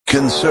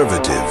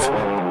Conservative,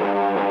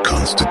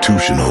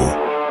 constitutional.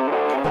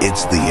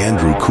 It's the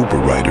Andrew Cooper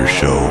Writer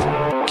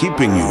Show,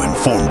 keeping you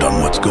informed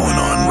on what's going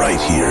on right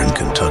here in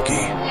Kentucky.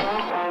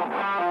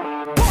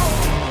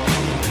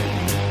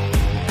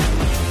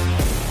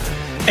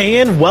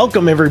 And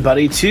welcome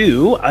everybody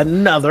to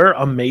another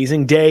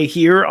amazing day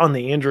here on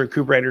the Andrew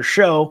Cooper Writer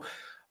Show.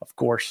 Of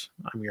course,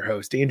 I'm your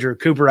host, Andrew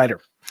Cooper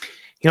Writer.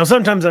 You know,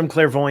 sometimes I'm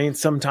clairvoyant,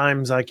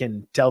 sometimes I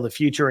can tell the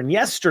future. And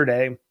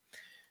yesterday,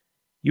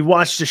 you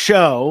watched a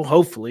show,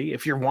 hopefully,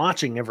 if you're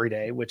watching every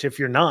day, which if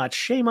you're not,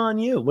 shame on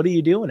you. What are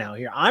you doing out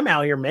here? I'm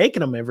out here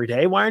making them every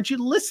day. Why aren't you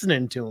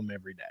listening to them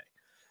every day?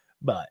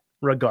 But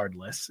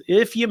regardless,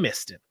 if you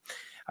missed it,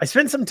 I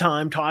spent some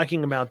time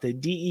talking about the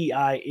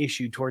DEI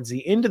issue towards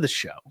the end of the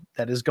show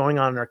that is going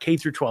on in our K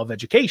through 12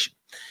 education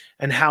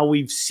and how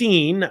we've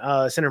seen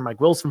Senator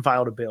Mike Wilson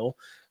filed a bill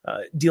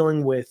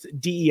dealing with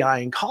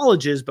DEI in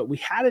colleges, but we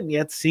hadn't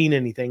yet seen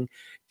anything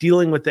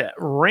dealing with the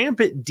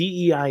rampant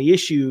DEI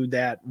issue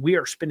that we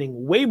are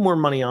spending way more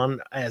money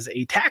on as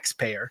a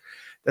taxpayer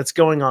that's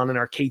going on in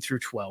our K through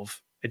 12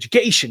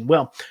 education.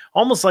 Well,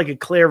 almost like a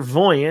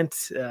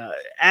clairvoyant,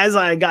 as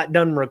I got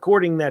done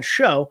recording that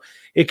show,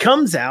 it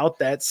comes out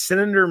that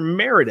Senator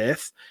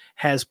Meredith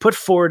has put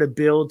forward a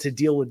bill to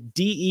deal with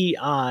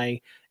DEI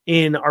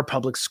in our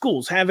public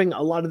schools, having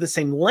a lot of the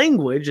same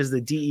language as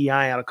the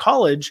DEI out of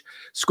college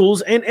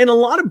schools. And a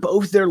lot of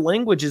both their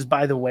languages,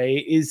 by the way,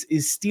 is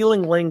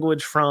stealing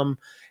language from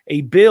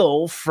a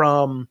bill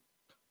from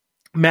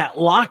Matt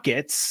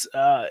Lockett's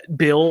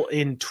bill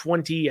in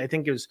I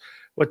think it was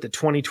the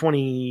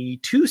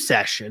 2022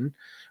 session,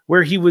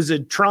 where he was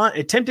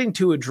attempting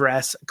to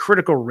address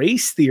critical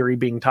race theory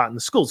being taught in the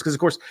schools. Because, of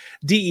course,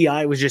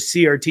 DEI was just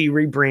CRT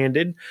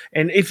rebranded.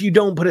 And if you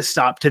don't put a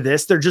stop to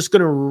this, they're just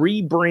going to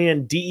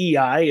rebrand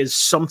DEI as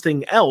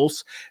something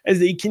else as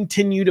they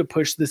continue to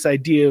push this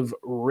idea of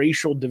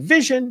racial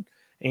division.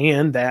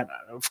 And that,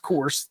 of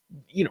course,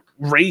 you know,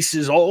 race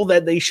is all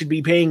that they should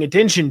be paying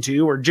attention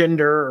to, or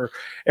gender, or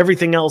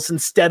everything else,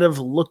 instead of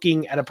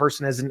looking at a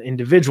person as an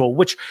individual,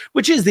 which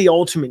is the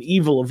ultimate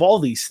evil of all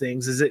these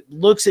things, is it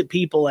looks at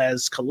people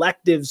as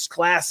collectives,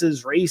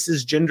 classes,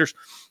 races, genders.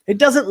 It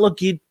doesn't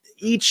look at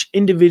each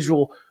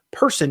individual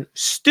person,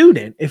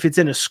 student, if it's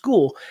in a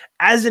school,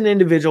 as an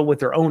individual with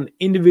their own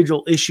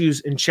individual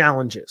issues and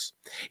challenges.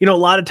 You know, a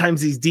lot of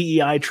times these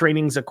DEI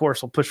trainings, of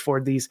course, will push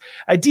forward these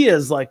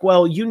ideas like,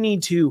 well, you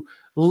need to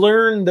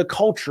learn the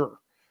culture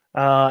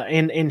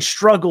and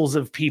struggles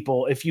of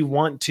people if you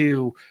want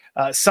to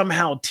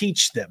somehow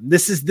teach them.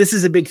 This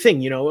is a big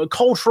thing, you know, a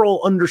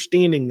cultural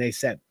understanding, they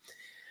said,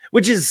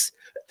 which is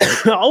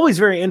always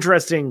very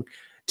interesting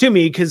to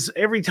me, because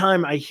every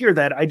time I hear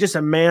that, I just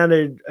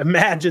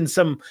imagine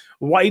some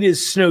white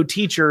as snow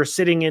teacher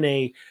sitting in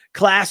a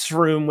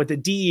classroom with a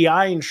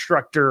DEI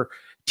instructor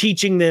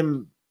teaching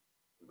them,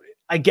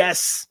 I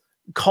guess,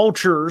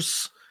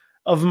 cultures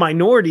of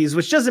minorities,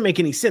 which doesn't make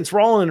any sense.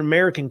 We're all in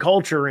American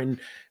culture, and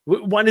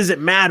why does it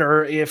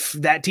matter if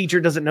that teacher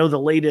doesn't know the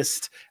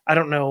latest, I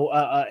don't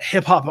know,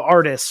 hip hop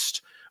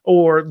artist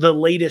or the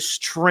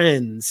latest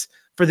trends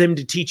for them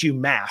to teach you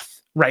math?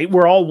 Right?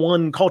 We're all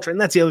one culture. And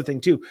that's the other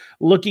thing too,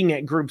 looking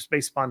at groups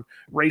based upon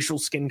racial,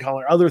 skin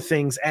color, other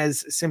things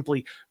as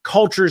simply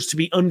cultures to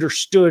be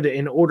understood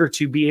in order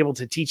to be able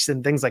to teach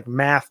them things like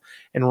math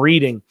and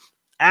reading.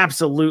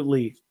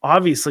 Absolutely,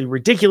 obviously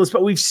ridiculous,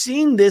 but we've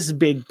seen this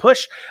big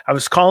push. I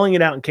was calling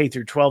it out in K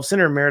through 12.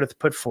 Senator Meredith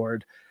put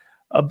forward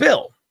a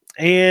bill.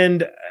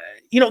 And,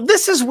 you know,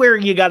 this is where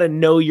you got to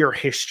know your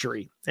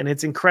history. And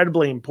it's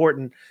incredibly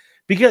important,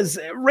 because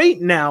right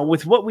now,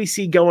 with what we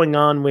see going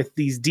on with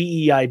these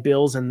DEI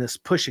bills and this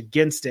push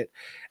against it,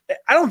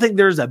 I don't think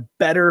there's a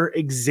better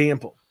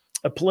example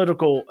of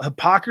political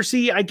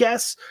hypocrisy, I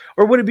guess,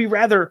 or would it be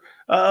rather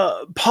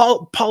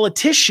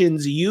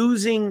politicians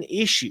using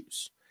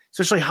issues,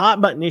 especially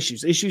hot button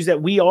issues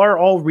that we are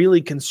all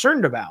really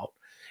concerned about,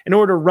 in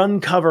order to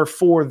run cover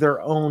for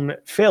their own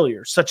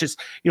failures, such as,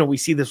 you know, we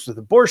see this with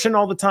abortion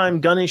all the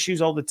time, gun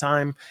issues all the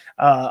time,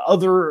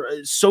 other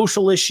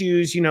social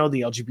issues, you know,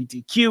 the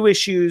LGBTQ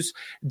issues,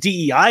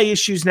 DEI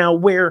issues now,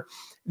 where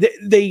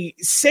they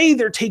say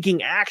they're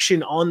taking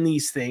action on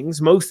these things.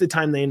 Most of the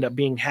time they end up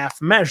being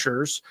half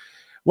measures,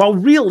 while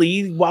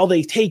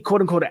they take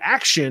quote unquote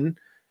action,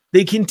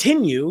 they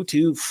continue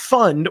to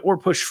fund or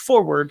push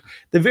forward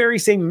the very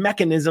same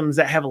mechanisms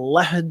that have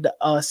led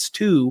us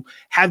to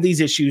have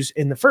these issues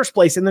in the first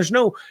place. And there's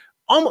no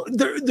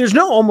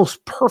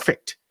almost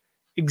perfect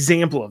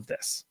example of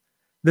this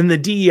than the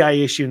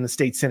DEI issue in the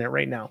state Senate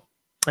right now.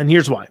 And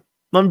here's why.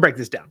 Let me break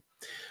this down.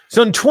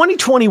 So in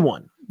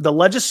 2021, the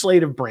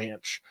legislative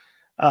branch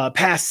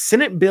passed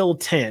Senate Bill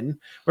 10,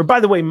 where, by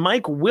the way,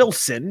 Mike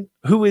Wilson,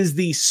 who is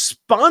the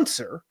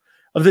sponsor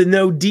of the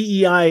No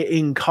DEI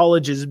in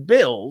Colleges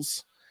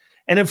bills,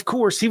 and of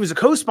course, he was a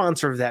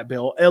co-sponsor of that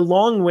bill,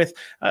 along with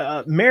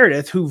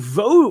Meredith,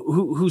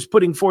 who's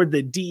putting forward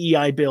the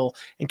DEI bill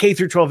in K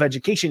through 12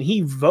 education.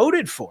 He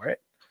voted for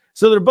it.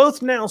 So they're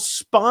both now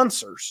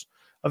sponsors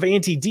of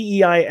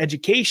anti-DEI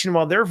education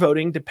while they're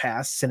voting to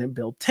pass Senate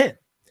Bill 10.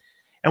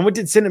 And what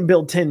did Senate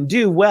Bill 10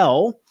 do?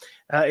 Well,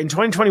 in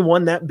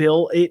 2021, that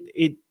bill,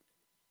 it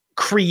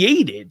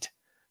created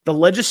the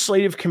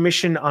Legislative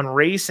Commission on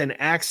Race and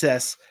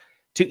Access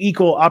to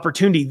Equal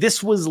Opportunity.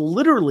 This was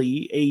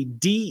literally a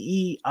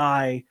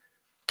DEI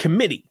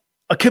committee,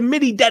 a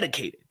committee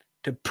dedicated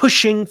to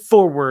pushing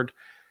forward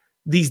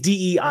these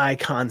DEI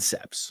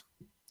concepts.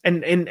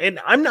 And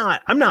I'm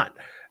not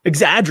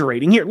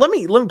exaggerating here. Let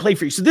me play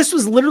for you. So this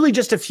was literally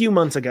just a few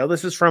months ago.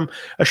 This was from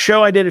a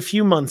show I did a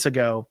few months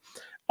ago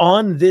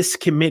on this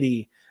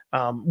committee,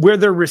 where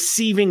they're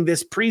receiving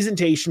this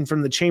presentation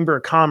from the Chamber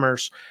of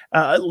Commerce.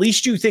 At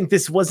least you think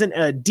this wasn't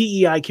a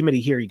DEI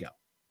committee. Here you go.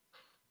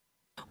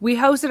 We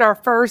hosted our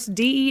first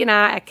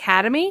DE&I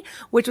Academy,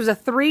 which was a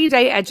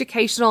 3-day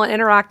educational and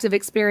interactive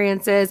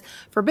experiences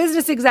for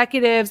business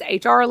executives,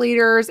 HR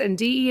leaders, and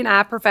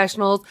DE&I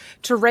professionals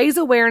to raise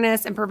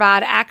awareness and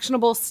provide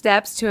actionable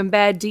steps to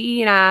embed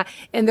DE&I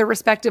in their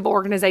respective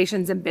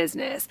organizations and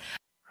business.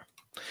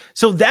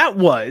 So that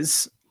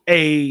was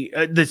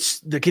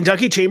the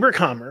Kentucky Chamber of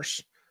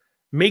Commerce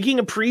making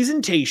a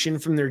presentation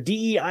from their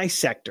DEI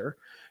sector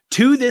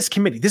to this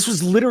committee. This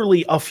was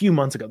literally a few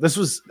months ago.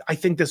 I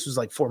think this was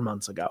like 4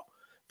 months ago,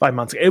 5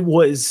 months ago. It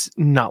was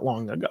not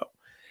long ago.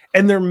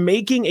 And they're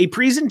making a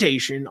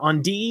presentation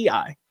on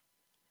DEI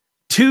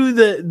to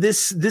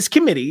this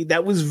committee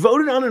that was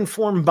voted on and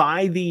formed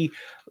by the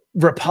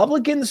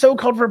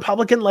so-called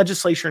Republican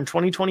legislature in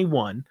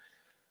 2021.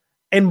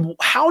 And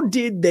how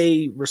did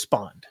they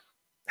respond?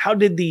 How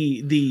did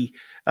the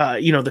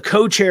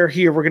co-chair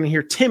here, we're going to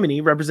hear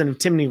Representative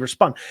Timoney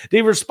respond.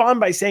 They respond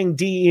by saying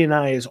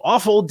DE&I is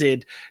awful.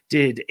 Did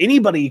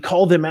anybody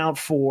call them out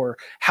for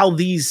how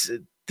these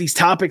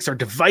topics are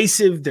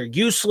divisive? They're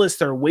useless.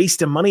 They're a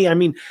waste of money. I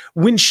mean,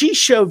 when she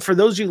showed, for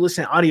those of you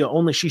listening audio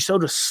only, she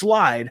showed a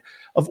slide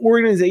of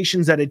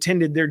organizations that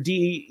attended their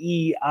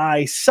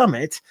DEI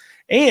summit,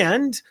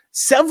 and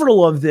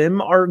several of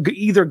them are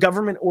either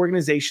government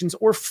organizations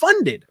or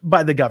funded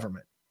by the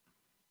government.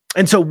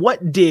 And so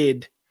what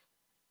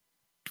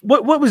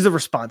was the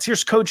response?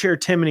 Here's Co-Chair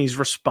Timoney's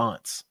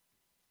response.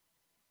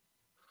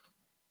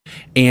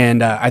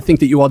 And I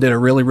think that you all did a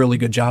really, really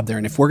good job there.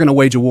 And if we're going to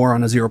wage a war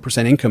on a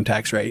 0% income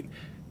tax rate,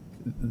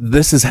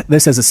 this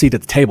has a seat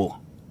at the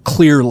table,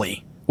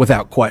 clearly,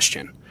 without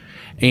question.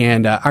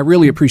 And I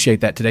really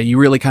appreciate that today. You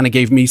really kind of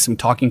gave me some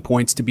talking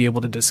points to be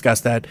able to discuss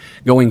that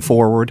going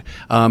forward.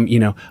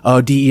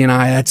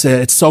 DE&I,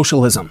 it's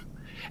socialism.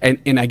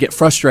 And I get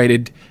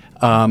frustrated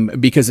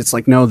because it's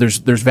like, no, there's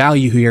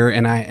value here,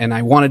 and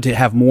I wanted to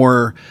have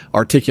more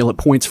articulate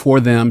points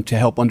for them to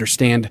help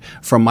understand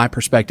from my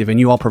perspective, and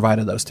you all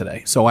provided those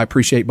today. So I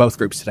appreciate both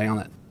groups today on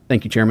that.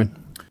 Thank you, Chairman.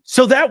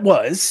 So that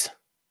was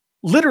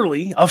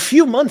literally a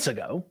few months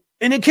ago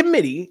in a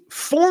committee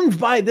formed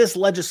by this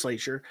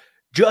legislature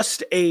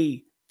just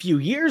a few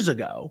years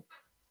ago,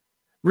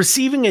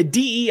 receiving a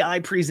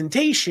DEI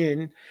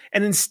presentation,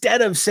 and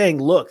instead of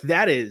saying, look,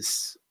 that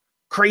is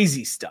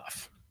crazy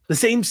stuff, the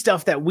same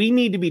stuff that we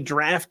need to be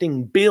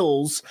drafting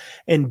bills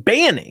and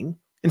banning,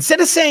 instead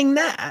of saying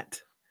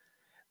that,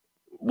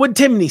 what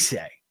did Timoney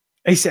say?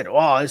 He said,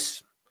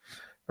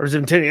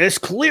 this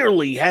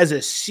clearly has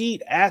a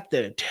seat at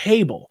the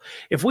table.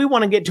 If we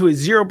want to get to a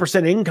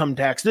 0% income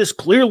tax, this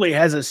clearly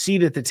has a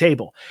seat at the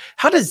table.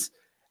 How does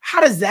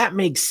that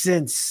make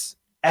sense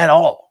at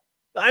all?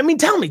 I mean,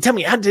 tell me,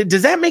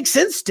 does that make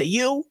sense to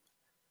you?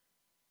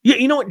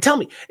 You know what? Tell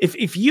me,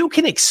 if you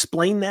can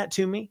explain that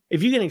to me,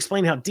 if you can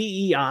explain how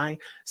DEI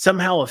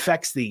somehow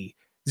affects the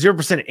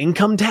 0%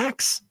 income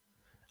tax,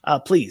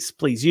 please,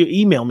 you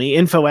email me,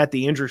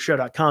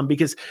 info@theandrewshow.com,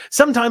 because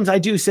sometimes I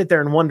do sit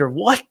there and wonder,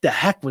 what the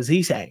heck was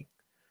he saying?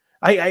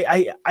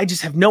 I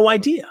just have no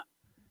idea.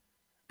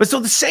 But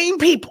so the same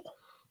people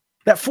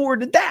that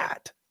forwarded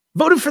that,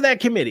 voted for that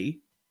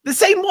committee, the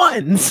same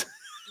ones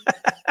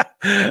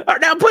are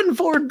now putting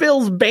forward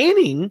bills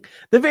banning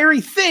the very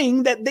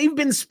thing that they've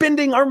been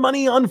spending our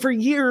money on for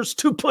years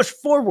to push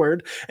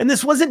forward. And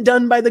this wasn't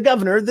done by the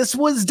governor. This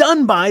was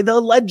done by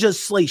the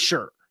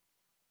legislature.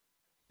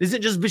 Is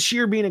it just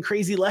Beshear being a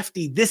crazy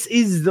lefty? This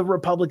is the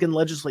Republican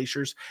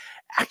legislature's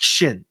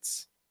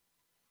actions.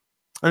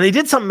 And they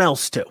did something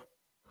else too.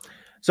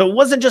 So it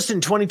wasn't just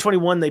in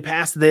 2021 they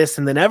passed this,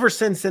 and then ever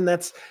since then,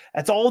 that's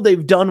all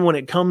they've done when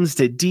it comes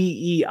to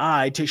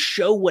DEI, to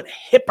show what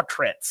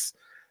hypocrites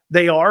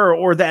they are,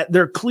 or that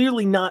they're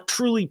clearly not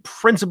truly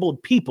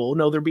principled people.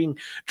 No, they're being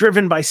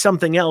driven by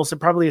something else. It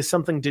probably has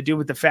something to do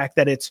with the fact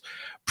that it's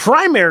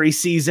primary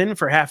season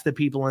for half the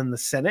people in the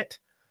Senate.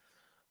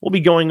 We'll be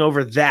going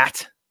over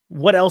that.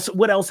 What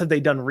else have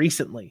they done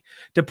recently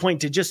to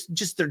point to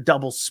just their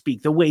double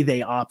speak, the way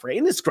they operate?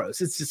 And it's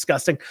gross. It's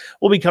disgusting.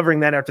 We'll be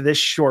covering that after this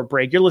short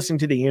break. You're listening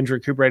to the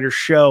Andrew Cooper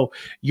Show,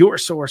 your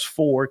source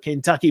for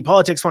Kentucky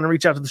politics. Want to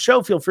reach out to the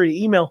show? Feel free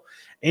to email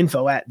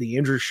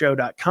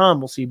info@theandrewshow.com.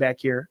 We'll see you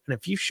back here in a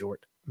few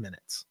short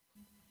minutes.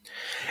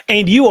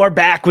 And you are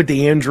back with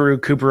the Andrew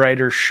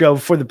Cooper Show.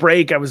 For the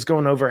break, I was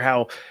going over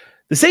how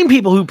the same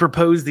people who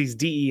proposed these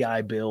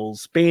DEI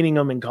bills, banning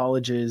them in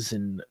colleges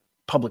and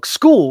public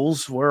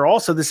schools, were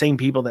also the same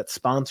people that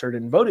sponsored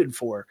and voted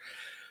for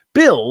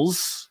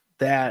bills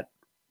that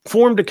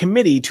formed a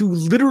committee to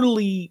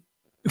literally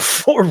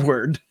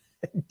forward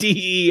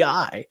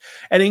DEI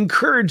and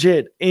encourage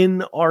it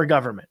in our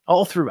government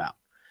all throughout.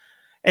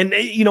 And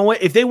you know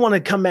what? If they want to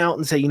come out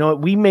and say, you know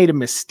what, we made a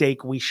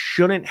mistake, we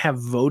shouldn't have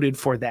voted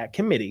for that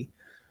committee,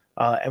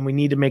 and we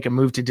need to make a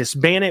move to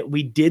disband it.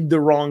 We did the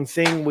wrong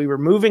thing. We were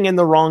moving in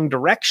the wrong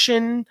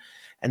direction,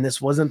 and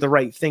this wasn't the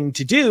right thing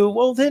to do.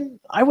 Well, then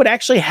I would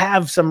actually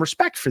have some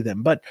respect for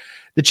them. But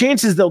the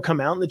chances they'll come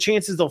out and the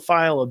chances they'll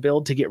file a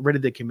bill to get rid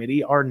of the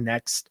committee are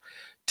next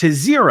to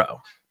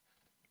zero.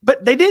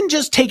 But they didn't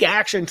just take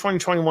action in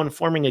 2021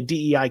 forming a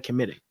DEI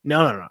committee.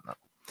 No.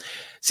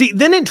 See,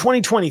 then in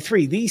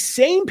 2023, these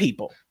same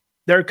people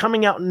that are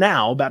coming out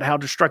now about how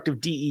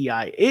destructive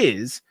DEI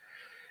is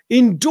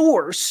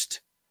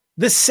endorsed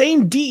the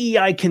same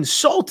DEI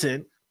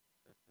consultant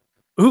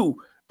who,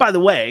 by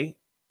the way,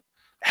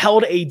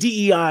 held a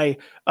DEI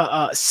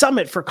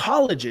summit for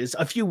colleges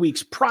a few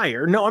weeks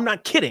prior. No, I'm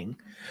not kidding.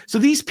 So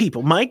these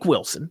people, Mike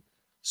Wilson,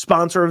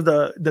 sponsor of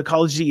the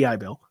college DEI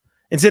bill,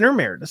 and Senator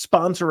Meredith,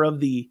 sponsor of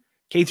the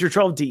K through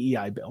 12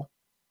 DEI bill,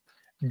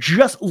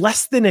 just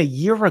less than a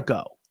year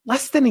ago,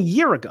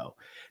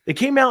 they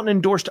came out and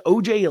endorsed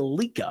O.J.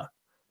 Alika,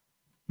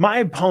 my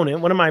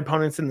opponent, one of my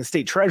opponents in the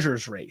state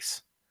treasurer's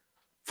race,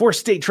 for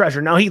state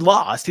treasurer. Now, he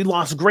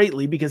lost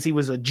greatly because he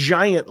was a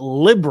giant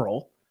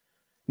liberal.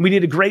 We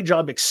did a great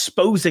job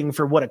exposing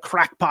for what a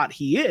crackpot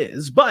he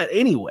is. But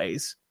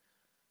anyways,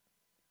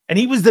 and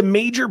he was the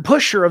major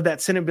pusher of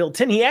that Senate Bill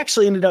 10. He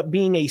actually ended up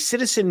being a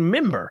citizen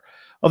member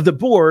of the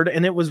board,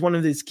 and it was one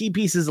of his key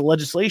pieces of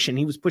legislation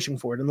he was pushing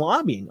forward and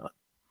lobbying on.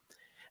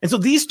 And so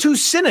these two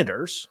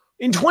senators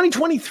in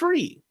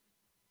 2023,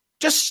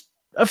 just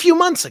a few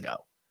months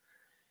ago,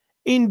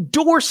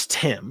 endorsed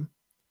him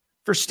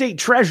for state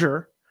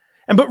treasurer.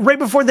 But right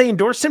before they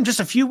endorsed him, just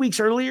a few weeks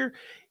earlier,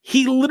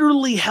 he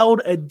literally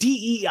held a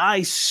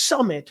DEI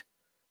summit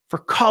for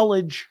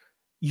college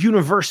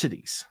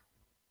universities.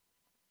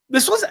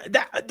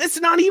 That's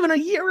not even a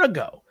year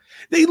ago.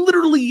 They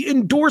literally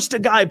endorsed a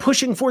guy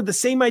pushing forward the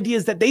same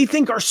ideas that they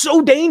think are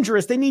so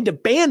dangerous they need to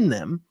ban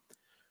them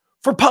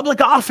for public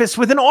office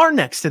with an R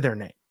next to their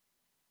name.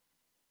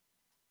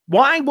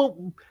 Why?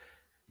 Well,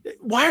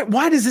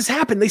 why does this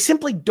happen? They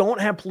simply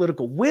don't have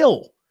political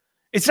will.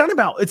 It's not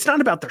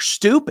about they're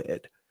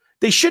stupid.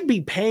 They should be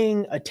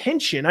paying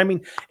attention. I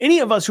mean, any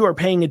of us who are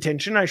paying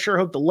attention, I sure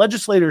hope the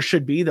legislators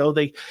should be, though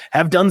they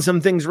have done some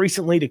things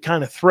recently to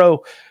kind of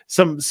throw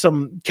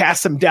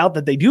cast some doubt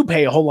that they do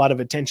pay a whole lot of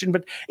attention.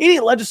 But any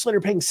legislator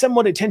paying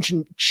somewhat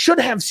attention should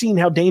have seen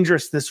how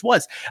dangerous this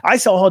was. I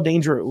saw how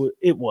dangerous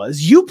it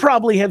was. You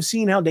probably have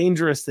seen how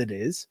dangerous it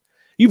is.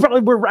 You probably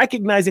were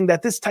recognizing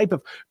that this type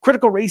of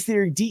critical race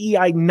theory,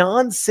 DEI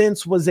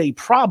nonsense was a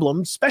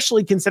problem,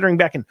 especially considering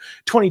back in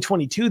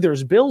 2022,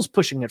 there's bills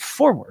pushing it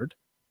forward.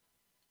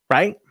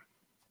 Right?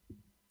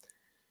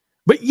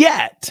 But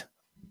yet,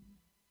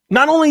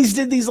 not only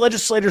did these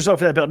legislators vote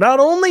for that bill, not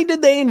only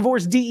did they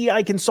endorse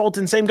DEI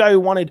consultant, same guy who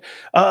wanted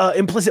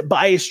implicit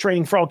bias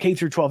training for all K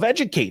through 12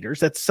 educators,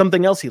 that's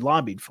something else he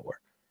lobbied for.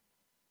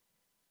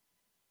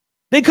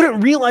 They couldn't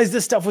realize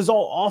this stuff was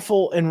all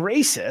awful and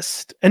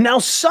racist, and now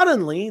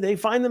suddenly they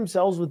find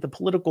themselves with the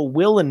political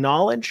will and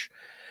knowledge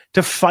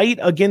to fight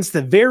against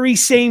the very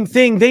same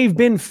thing they've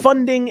been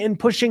funding and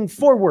pushing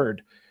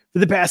forward for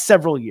the past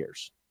several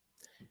years.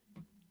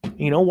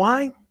 You know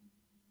why?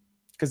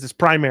 Because it's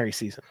primary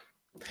season.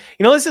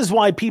 You know, this is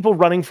why people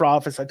running for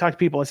office, I talk to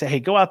people, I say, hey,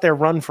 go out there,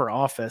 run for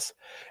office.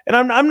 And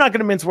I'm not going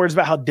to mince words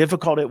about how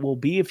difficult it will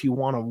be if you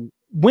want to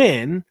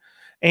win.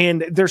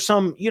 And there's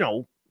some,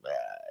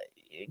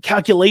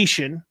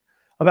 calculation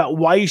about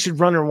why you should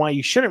run or why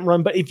you shouldn't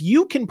run. But if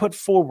you can put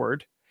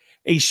forward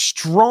a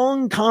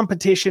strong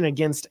competition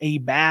against a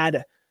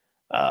bad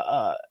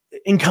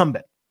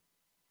incumbent,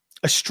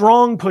 a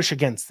strong push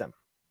against them,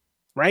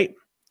 right?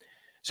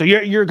 So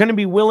you're going to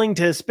be willing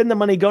to spend the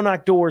money, go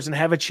knock doors, and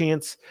have a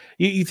chance.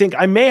 You think,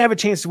 I may have a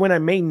chance to win, I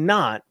may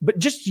not. But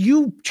just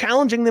you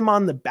challenging them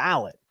on the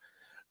ballot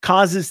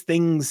causes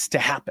things to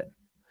happen.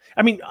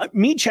 I mean,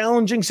 me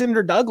challenging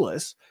Senator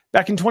Douglas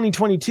back in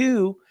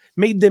 2022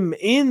 made them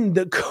in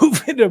the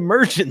COVID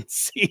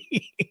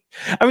emergency.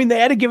 I mean, they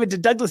had to give it to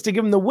Douglas to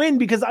give him the win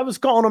because I was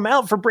calling him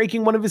out for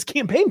breaking one of his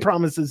campaign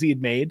promises he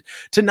had made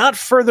to not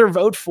further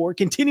vote for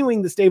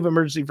continuing the state of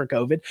emergency for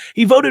COVID.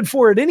 He voted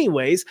for it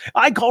anyways.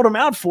 I called him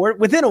out for it.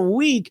 Within a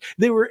week,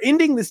 they were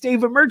ending the state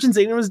of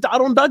emergency, and it was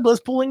Donald Douglas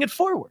pulling it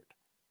forward.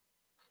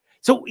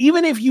 So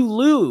even if you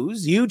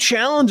lose, you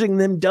challenging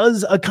them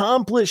does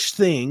accomplish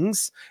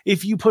things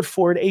if you put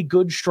forward a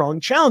good,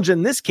 strong challenge.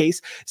 In this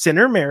case,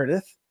 Senator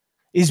Meredith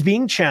is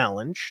being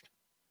challenged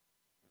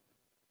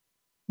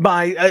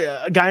by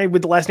a guy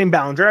with the last name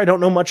Ballinger. I don't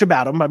know much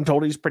about him, but I'm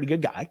told he's a pretty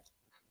good guy.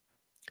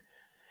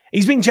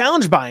 He's being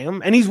challenged by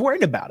him, and he's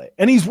worried about it.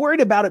 And he's worried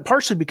about it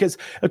partially because,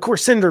 of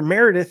course, Senator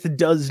Meredith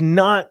does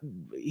not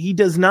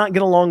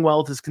get along well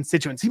with his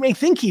constituents. He may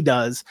think he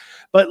does,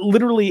 but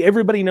literally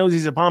everybody knows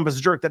he's a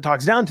pompous jerk that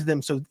talks down to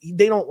them, so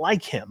they don't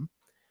like him.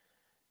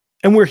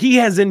 and where he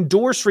has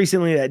endorsed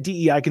recently that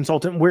DEI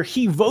consultant, where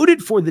he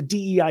voted for the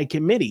DEI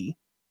committee,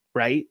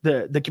 right?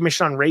 The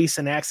Commission on Race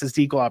and Access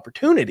to Equal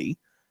Opportunity,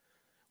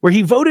 where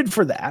he voted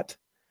for that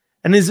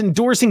and is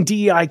endorsing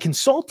DEI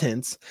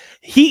consultants,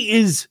 he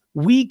is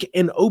weak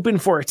and open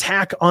for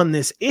attack on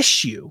this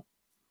issue.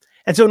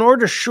 And so in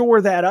order to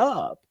shore that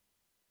up,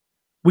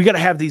 we got to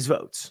have these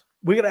votes.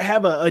 We got to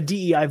have a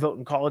DEI vote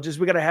in colleges.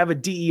 We got to have a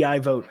DEI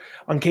vote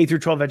on K through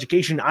 12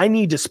 education. I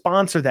need to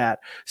sponsor that.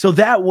 So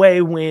that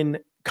way, when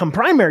come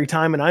primary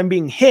time and I'm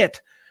being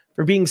hit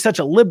for being such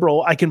a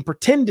liberal, I can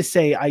pretend to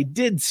say I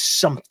did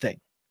something.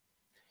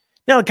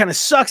 Now it kind of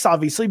sucks,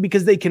 obviously,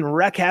 because they can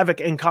wreak havoc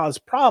and cause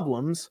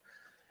problems.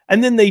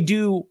 And then they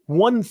do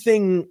one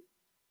thing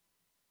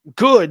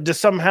good to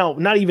somehow,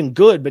 not even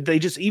good, but they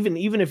just, even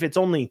if it's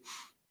only,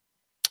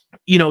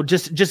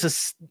 just a,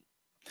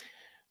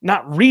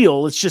 not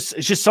real. It's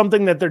just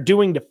something that they're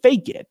doing to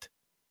fake it.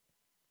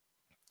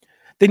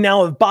 They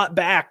now have bought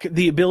back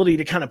the ability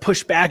to kind of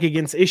push back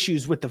against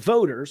issues with the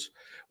voters.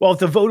 Well, if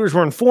the voters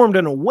were informed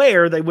and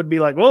aware, they would be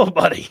like, well,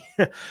 buddy,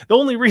 the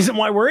only reason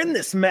why we're in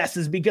this mess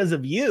is because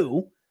of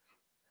you,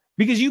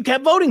 because you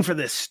kept voting for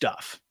this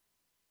stuff.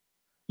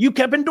 You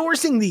kept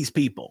endorsing these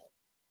people.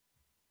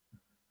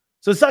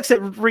 So it sucks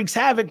that it wreaks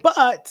havoc,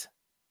 but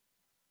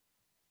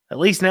at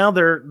least now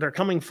they're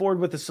coming forward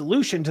with a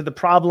solution to the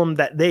problem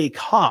that they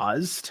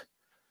caused.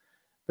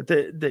 But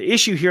the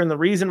issue here and the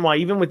reason why,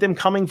 even with them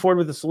coming forward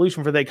with a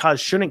solution for they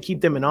caused, shouldn't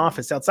keep them in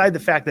office, outside the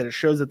fact that it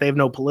shows that they have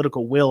no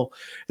political will.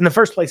 In the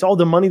first place, all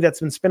the money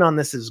that's been spent on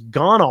this is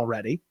gone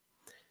already.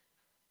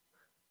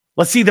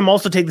 Let's see them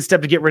also take the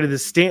step to get rid of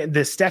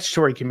this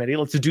statutory committee.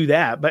 Let's do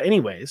that. But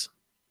anyways,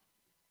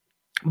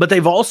 but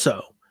they've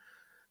also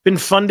been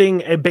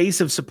funding a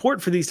base of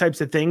support for these types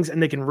of things,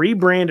 and they can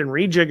rebrand and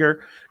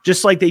rejigger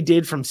just like they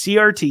did from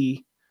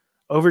CRT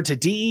over to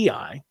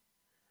DEI,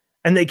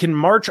 and they can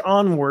march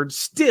onward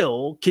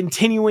still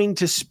continuing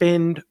to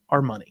spend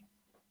our money.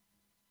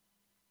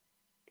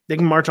 They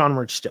can march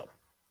onward still.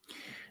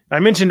 I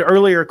mentioned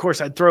earlier, of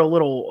course, I'd throw a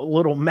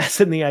little mess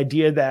in the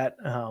idea that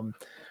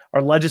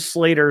our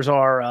legislators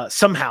are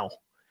somehow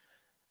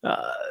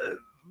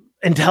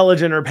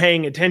intelligent or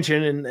paying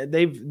attention, and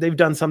they've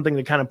done something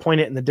to kind of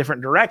point it in the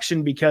different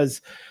direction,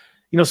 because,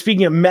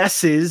 speaking of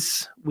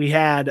messes, we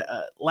had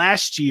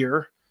last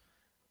year,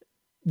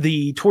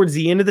 towards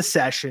the end of the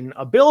session,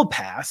 a bill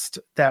passed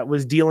that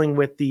was dealing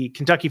with the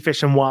Kentucky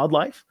Fish and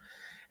Wildlife.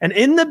 And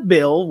in the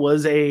bill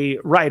was a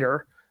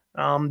rider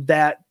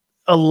that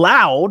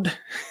allowed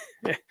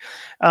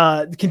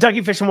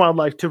Kentucky Fish and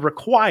Wildlife to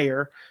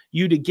require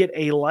you to get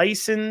a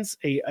license,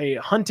 a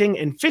hunting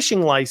and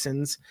fishing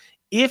license,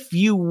 if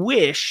you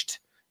wished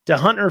to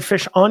hunt or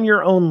fish on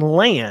your own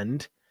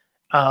land,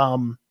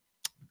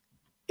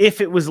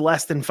 if it was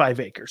less than 5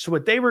 acres. So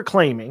what they were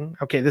claiming,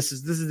 okay, this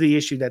is the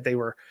issue that they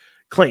were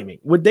claiming.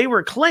 What they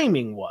were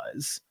claiming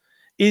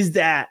is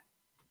that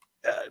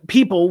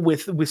people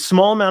with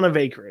small amount of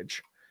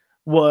acreage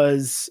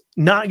was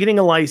not getting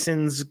a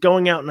license,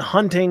 going out and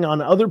hunting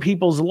on other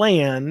people's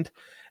land,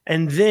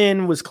 and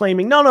then was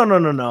claiming,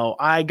 no,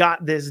 I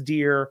got this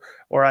deer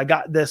or I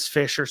got this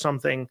fish or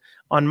something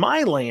on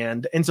my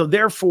land, and so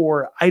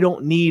therefore I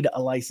don't need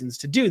a license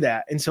to do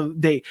that. And so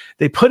they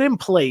put in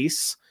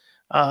place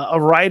a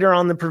rider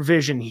on the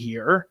provision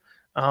here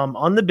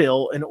on the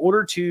bill in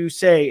order to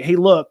say, hey,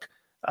 look,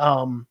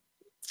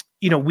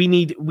 we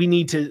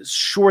need to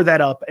shore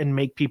that up and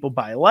make people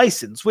buy a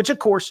license, which of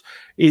course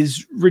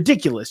is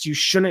ridiculous. You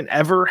shouldn't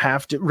ever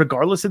have to,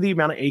 regardless of the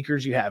amount of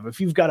acres you have.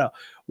 If you've got a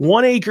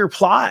 1 acre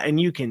plot and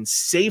you can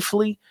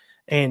safely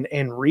and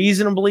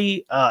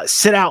reasonably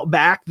sit out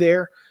back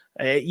there,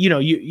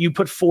 you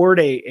put forward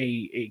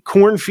a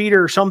corn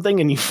feeder or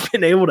something, and you've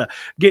been able to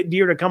get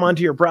deer to come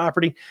onto your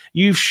property,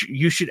 you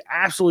should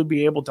absolutely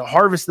be able to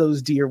harvest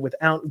those deer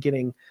without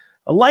getting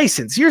a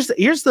license. Here's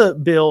the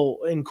bill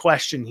in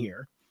question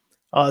here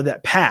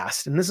that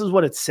passed, and this is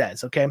what it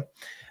says, okay?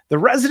 The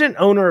resident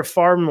owner of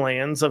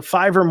farmlands of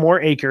 5 or more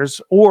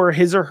acres, or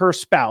his or her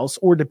spouse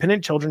or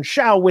dependent children,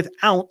 shall,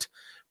 without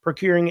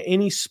procuring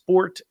any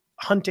sport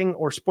hunting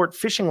or sport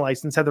fishing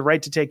license, have the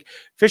right to take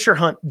fish or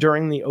hunt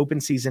during the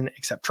open season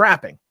except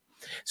trapping.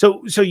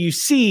 So you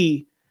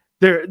see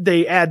there,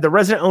 they add the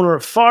resident owner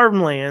of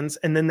farmlands,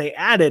 and then they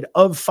added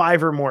of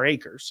 5 or more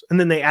acres, and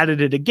then they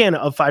added it again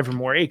of 5 or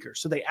more acres.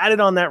 So they added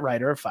on that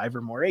rider of 5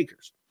 or more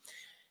acres.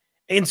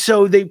 And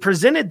so they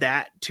presented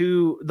that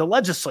to the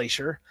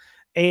legislature,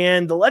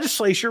 and the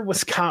legislature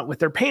was caught with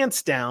their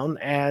pants down,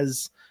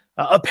 as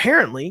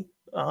apparently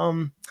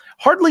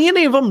hardly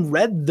any of them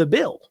read the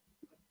bill.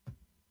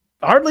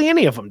 Hardly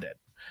any of them did.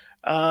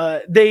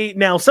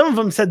 Some of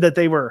them said that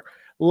they were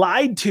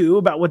lied to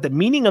about what the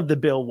meaning of the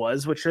bill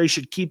was, which they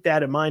should keep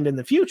that in mind in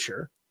the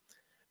future.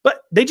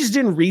 But they just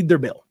didn't read their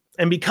bill.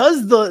 And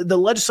because the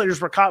legislators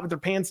were caught with their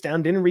pants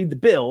down, didn't read the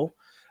bill,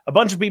 a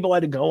bunch of people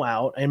had to go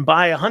out and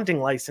buy a hunting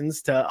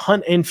license to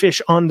hunt and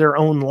fish on their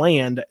own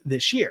land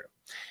this year.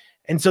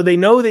 And so they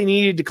know they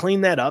needed to clean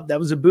that up. That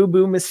was a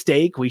boo-boo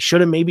mistake. We should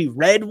have maybe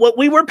read what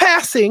we were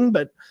passing,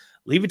 but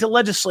leave it to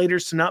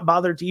legislators to not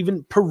bother to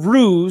even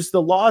peruse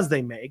the laws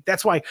they make.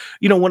 That's why,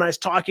 when I was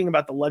talking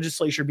about the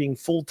legislature being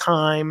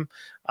full-time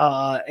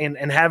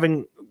and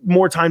having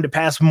more time to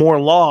pass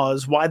more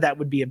laws, why that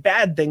would be a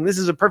bad thing. This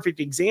is a perfect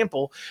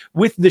example.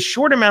 With the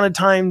short amount of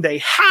time they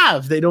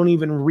have, they don't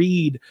even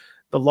read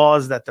the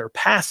laws that they're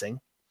passing.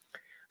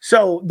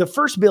 So the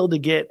first bill to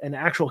get an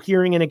actual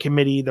hearing in a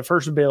committee, the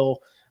first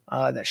bill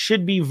that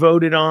should be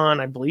voted on,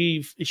 I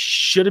believe it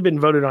should have been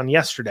voted on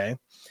yesterday,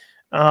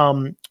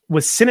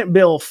 was Senate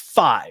Bill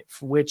 5,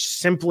 which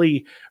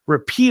simply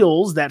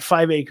repeals that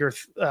 5-acre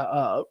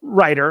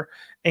rider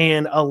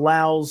and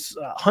allows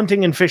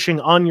hunting and fishing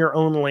on your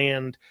own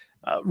land,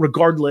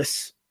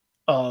 regardless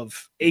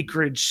of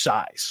acreage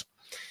size.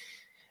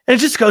 And it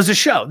just goes to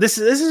show this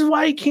is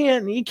why you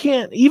can't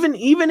even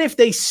if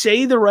they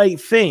say the right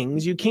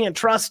things, you can't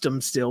trust them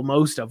still,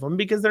 most of them,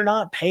 because they're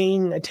not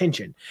paying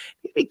attention.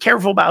 Be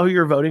careful about who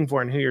you're voting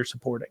for and who you're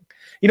supporting.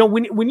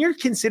 When you're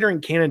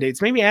considering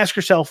candidates, maybe ask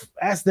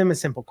them a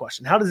simple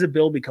question. How does a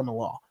bill become a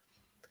law?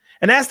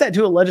 And ask that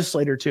to a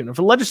legislator too. And if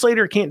a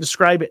legislator can't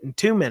describe it in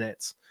 2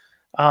 minutes,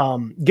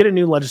 get a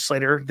new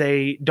legislator.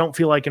 They don't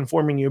feel like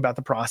informing you about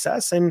the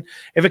process. And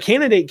if a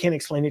candidate can't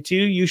explain it to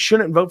you, you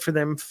shouldn't vote for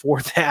them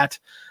for that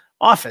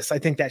office. I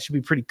think that should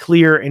be pretty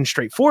clear and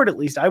straightforward. At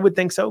least I would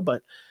think so.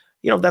 But,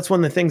 that's one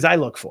of the things I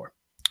look for.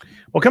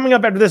 Well, coming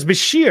up after this,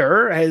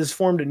 Beshear has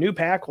formed a new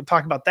PAC. We'll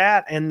talk about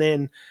that. And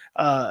then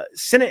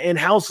Senate and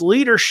House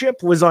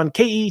leadership was on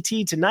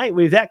KET tonight.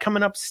 We have that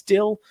coming up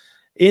still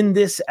in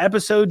this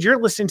episode. You're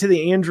listening to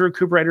the Andrew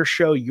Cooperrider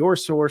Show, your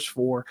source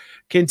for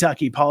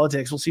Kentucky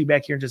politics. We'll see you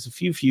back here in just a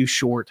few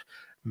short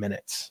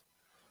minutes.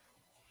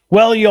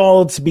 Well,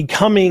 y'all, it's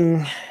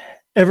becoming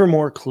ever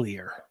more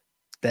clear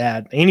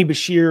that Andy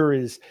Beshear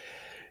is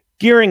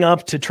gearing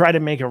up to try to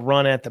make a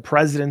run at the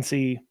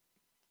presidency.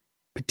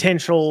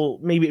 Potential,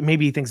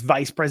 maybe he thinks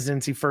vice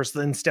presidency first,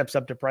 then steps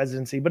up to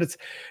presidency. But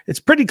it's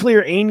pretty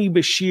clear Andy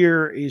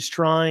Beshear is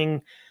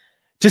trying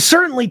to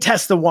certainly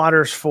test the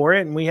waters for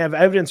it. And we have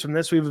evidence from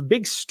this. We have a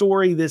big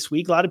story this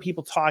week. A lot of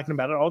people talking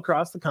about it all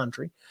across the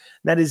country.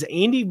 That is,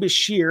 Andy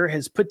Beshear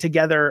has put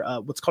together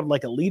what's called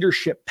like a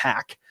leadership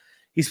PAC.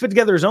 He's put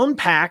together his own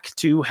PAC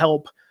to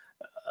help,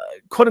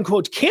 quote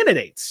unquote,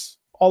 candidates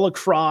all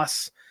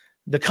across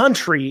the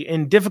country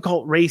in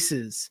difficult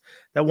races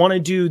that want to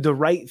do the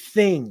right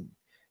thing,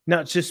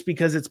 not just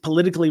because it's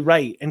politically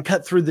right, and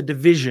cut through the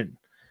division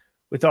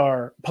with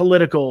our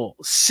political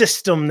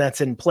system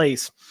that's in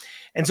place.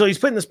 And so he's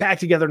putting this PAC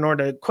together in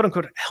order to, quote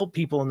unquote, help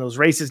people in those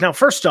races. Now,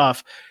 first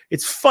off,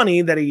 it's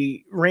funny that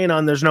he ran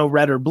on there's no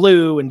red or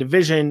blue and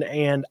division.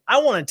 And I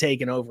want to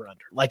take an over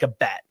under, like a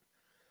bet.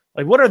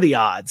 Like, what are the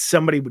odds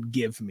somebody would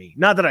give me?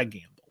 Not that I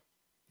gamble,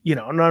 and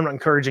I'm not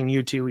encouraging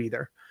you to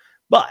either.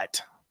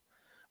 But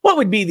what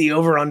would be the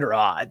over under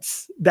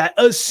odds that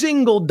a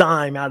single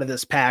dime out of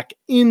this PAC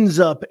ends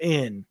up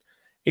in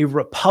a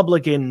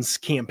Republican's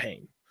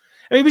campaign?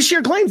 I mean,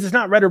 Beshear claims it's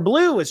not red or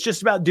blue. It's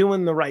just about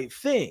doing the right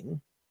thing.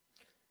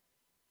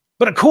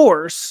 But of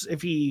course,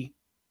 if he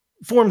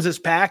forms this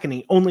PAC and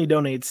he only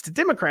donates to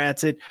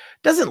Democrats, it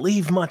doesn't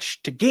leave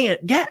much to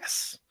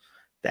guess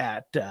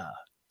that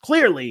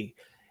clearly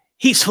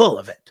he's full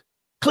of it.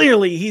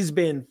 Clearly he's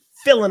been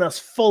filling us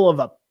full of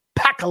a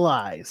pack of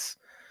lies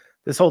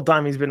this whole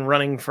time he's been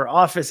running for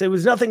office. It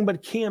was nothing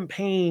but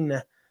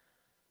campaign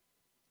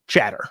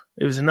chatter.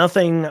 It was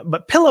nothing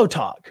but pillow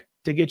talk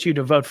to get you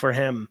to vote for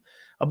him,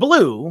 a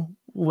blue,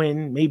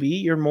 when maybe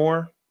you're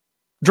more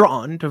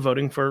drawn to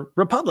voting for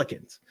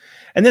Republicans.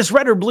 And this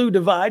red or blue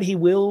divide, he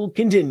will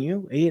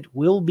continue. It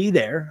will be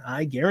there.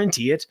 I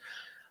guarantee it.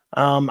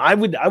 I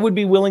would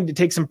be willing to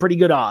take some pretty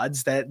good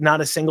odds that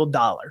not a single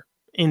dollar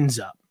ends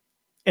up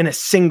in a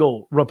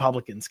single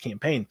Republican's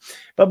campaign.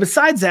 But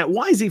besides that,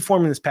 why is he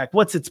forming this PAC?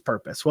 What's its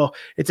purpose? Well,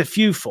 it's a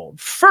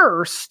fewfold.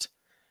 First,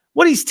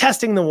 what he's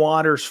testing the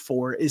waters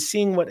for is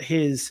seeing what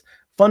his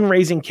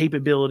fundraising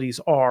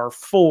capabilities are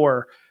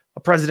for a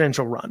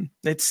presidential run.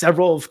 It's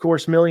several, of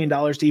course, $1 million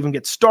to even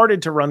get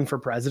started to run for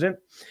president.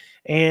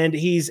 And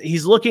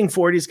he's looking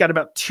for it. He's got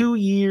about 2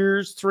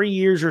 years, 3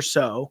 years or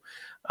so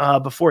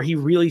before he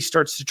really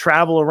starts to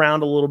travel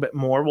around a little bit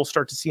more. We'll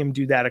start to see him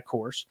do that, of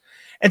course.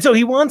 And so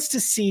he wants to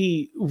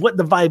see what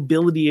the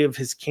viability of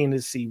his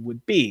candidacy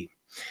would be.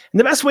 And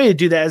the best way to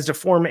do that is to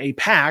form a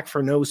PAC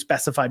for no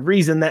specified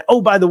reason that,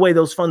 oh, by the way,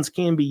 those funds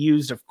can be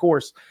used, of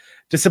course,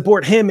 to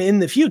support him in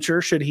the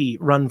future should he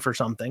run for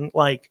something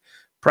like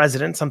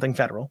president, something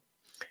federal.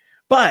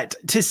 But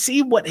to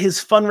see what his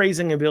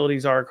fundraising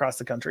abilities are across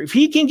the country, if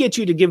he can get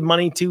you to give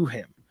money to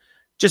him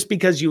just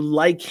because you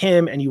like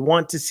him and you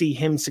want to see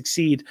him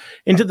succeed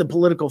into the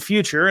political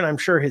future, and I'm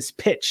sure his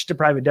pitch to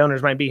private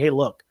donors might be, hey,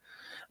 look,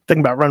 I'm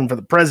thinking about running for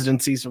the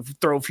presidency, so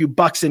throw a few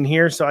bucks in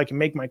here so I can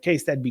make my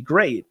case, that'd be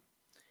great.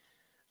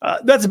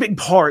 That's a big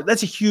part.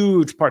 That's a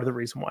huge part of the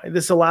reason why.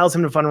 This allows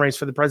him to fundraise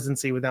for the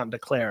presidency without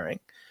declaring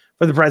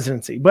for the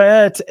presidency.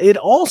 But it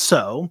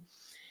also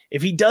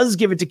if he does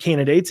give it to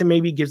candidates and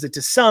maybe gives it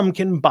to some,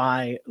 can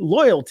buy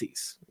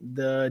loyalties.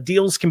 The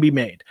deals can be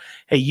made.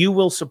 Hey, you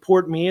will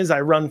support me as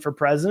I run for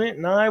president,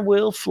 and I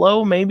will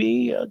flow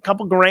maybe a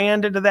couple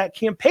grand into that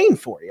campaign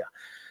for you.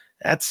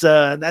 That's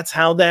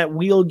how that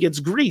wheel gets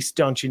greased,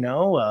 don't you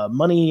know?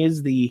 Money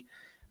is the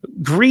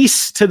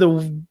grease to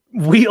the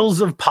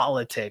wheels of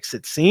politics,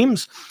 it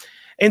seems.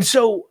 And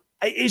so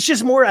it's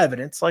just more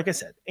evidence. Like I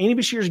said, Andy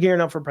Beshear is gearing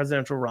up for a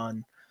presidential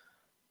run.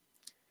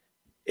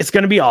 It's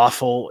going to be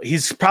awful.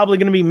 He's probably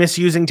going to be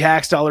misusing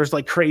tax dollars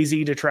like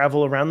crazy to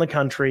travel around the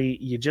country.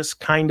 You just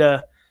kind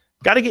of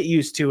got to get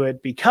used to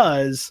it,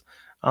 because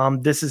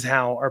this is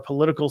how our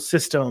political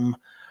system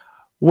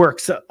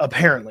works,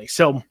 apparently.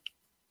 So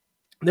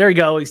there you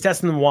go. He's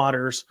testing the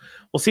waters.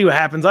 We'll see what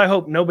happens. I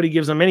hope nobody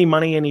gives him any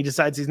money and he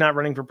decides he's not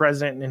running for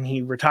president and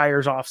he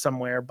retires off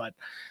somewhere, but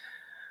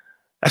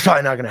that's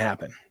probably not going to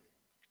happen.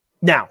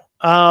 Now,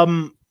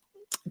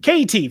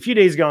 KET, a few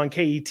days ago on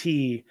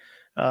KET,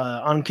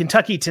 on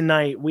Kentucky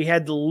Tonight, we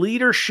had the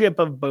leadership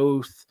of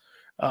both,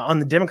 on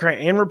the Democrat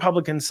and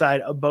Republican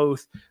side of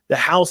both the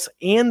House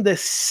and the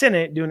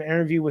Senate, do an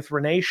interview with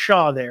Renee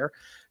Shaw there,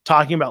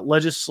 talking about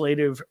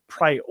legislative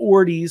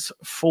priorities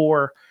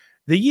for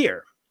the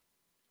year.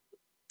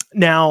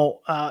 Now,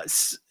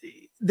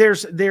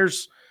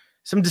 there's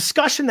some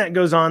discussion that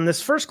goes on. This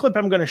first clip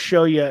I'm going to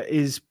show you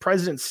is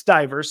President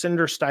Stivers,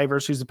 Senator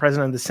Stivers, who's the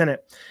president of the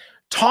Senate,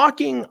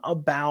 talking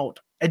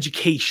about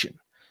education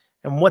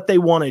and what they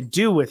want to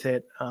do with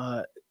it.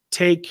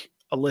 Take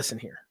a listen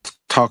here.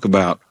 Talk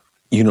about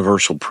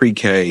universal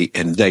pre-K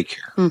and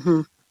daycare.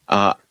 Mm-hmm.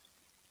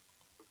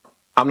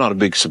 I'm not a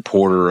big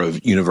supporter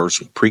of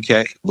universal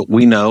pre-K, but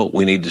we know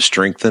we need to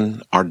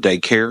strengthen our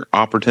daycare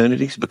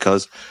opportunities,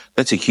 because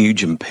that's a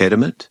huge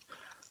impediment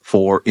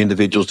for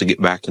individuals to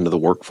get back into the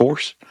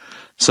workforce.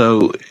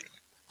 So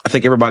I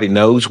think everybody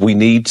knows we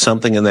need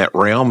something in that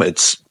realm.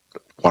 It's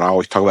what I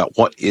always talk about,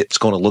 what it's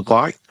going to look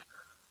like.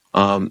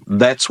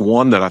 That's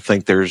one that I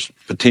think there's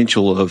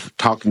potential of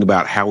talking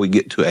about how we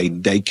get to a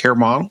daycare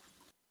model.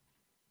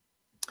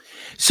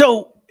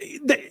 So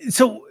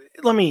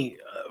let me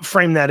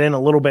frame that in a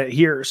little bit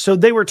here. So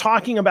they were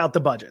talking about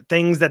the budget,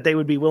 things that they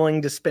would be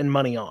willing to spend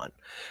money on.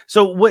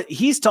 So what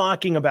he's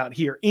talking about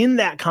here in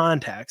that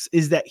context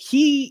is that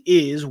he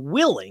is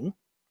willing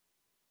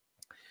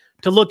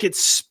to look at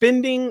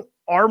spending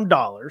our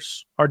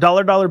dollars, our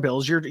dollar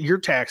bills, your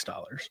tax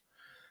dollars,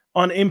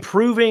 on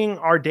improving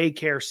our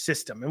daycare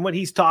system. And what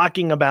he's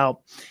talking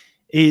about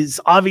is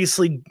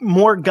obviously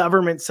more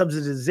government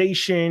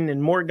subsidization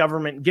and more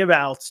government give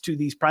outs to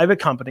these private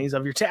companies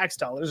of your tax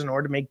dollars in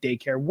order to make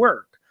daycare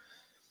work.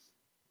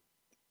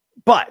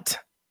 But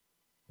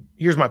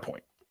here's my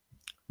point.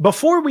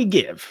 Before we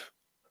give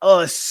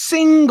a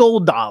single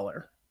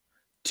dollar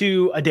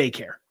to a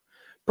daycare,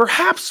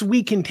 perhaps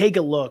we can take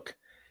a look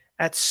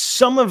at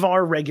some of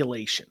our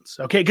regulations,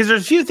 okay? Because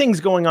there's a few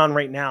things going on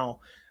right now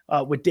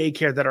with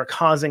daycare that are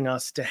causing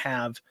us to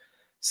have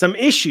some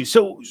issues.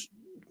 So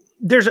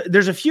there's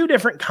a few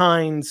different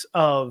kinds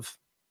of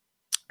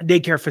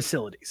daycare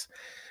facilities.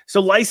 So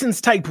license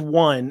type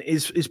 1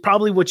 is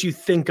probably what you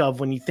think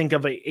of when you think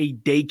of a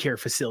daycare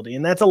facility.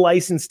 And that's a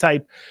license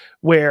type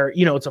where,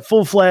 it's a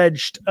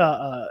full-fledged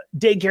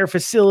daycare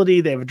facility.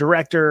 They have a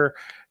director.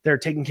 They're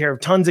taking care of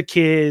tons of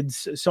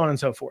kids, so on and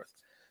so forth.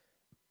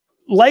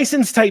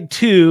 License type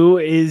 2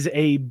 is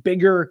a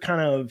bigger kind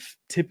of,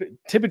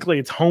 typically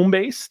it's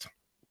home-based.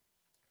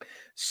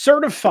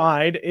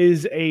 Certified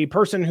is a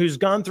person who's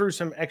gone through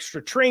some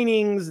extra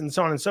trainings and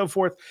so on and so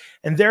forth,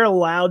 and they're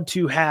allowed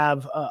to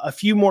have a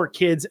few more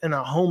kids in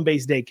a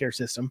home-based daycare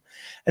system.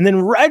 And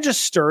then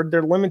registered,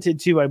 they're limited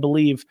to, I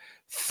believe,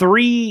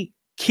 3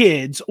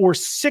 kids or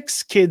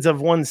 6 kids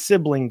of one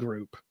sibling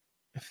group,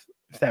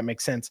 if that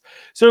makes sense.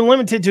 So they're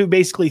limited to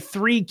basically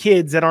 3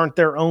 kids that aren't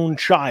their own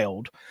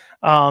child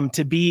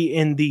to be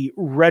in the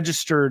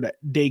registered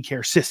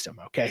daycare system.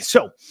 Okay.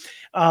 So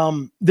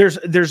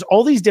there's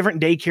all these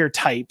different daycare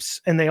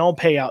types, and they all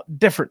pay out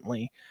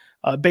differently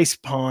based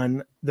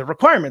upon the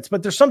requirements.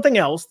 But there's something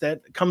else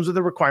that comes with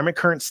the requirement,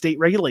 current state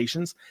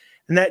regulations,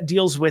 and that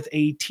deals with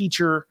a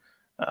teacher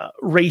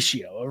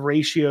ratio, a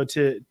ratio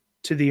to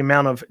the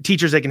amount of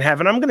teachers they can have.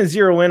 And I'm going to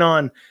zero in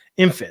on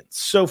infants.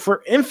 So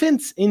for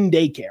infants in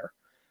daycare,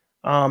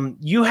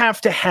 you have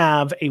to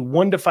have a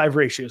 1-to-5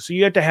 ratio. So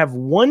you have to have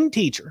 1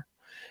 teacher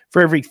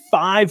for every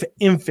 5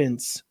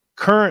 infants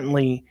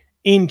currently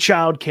in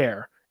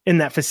childcare in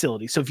that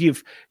facility. So if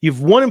you've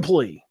 1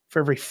 employee for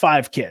every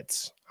 5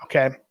 kids,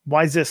 okay,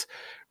 why is this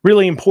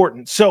really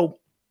important? So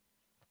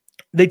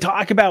they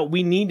talk about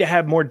we need to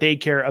have more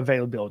daycare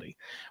availability.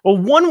 Well,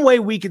 one way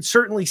we could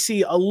certainly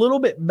see a little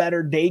bit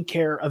better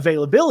daycare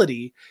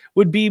availability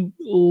would be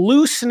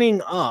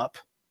loosening up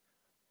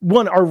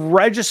our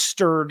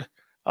registered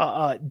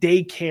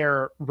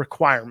daycare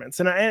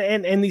requirements.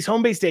 And these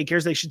home-based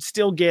daycares, they should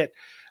still get,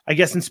 I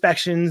guess,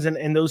 inspections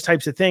and those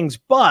types of things,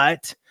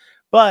 but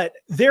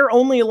they're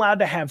only allowed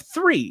to have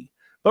 3.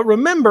 But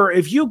remember,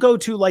 if you go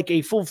to like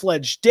a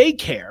full-fledged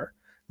daycare,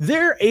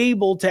 they're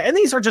able to, and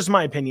these are just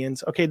my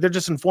opinions. Okay. They're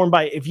just informed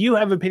by, if you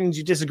have opinions,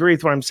 you disagree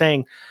with what I'm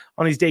saying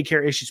on these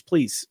daycare issues,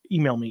 please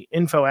email me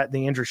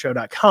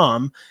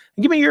info@theandrewshow.com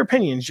and give me your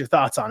opinions, your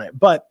thoughts on it.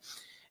 But,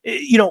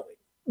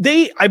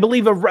 I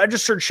believe a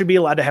registered should be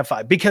allowed to have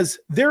 5 because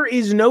there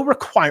is no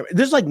requirement.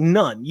 There's like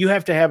none. You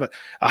have to have a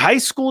high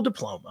school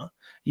diploma.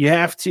 You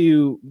have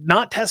to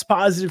not test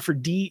positive for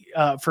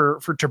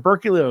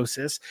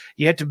tuberculosis.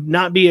 You have to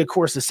not be, of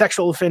course, a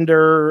sexual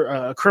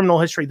offender, criminal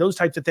history, those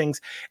types of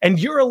things. And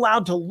you're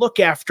allowed to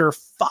look after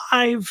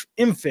 5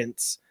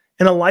 infants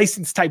in a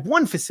licensed type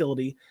 1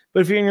 facility. But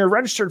if you're in a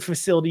registered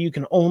facility, you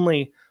can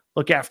only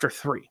look after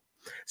 3.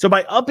 So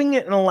by upping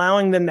it and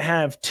allowing them to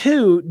have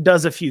 2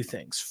 does a few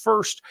things.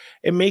 First,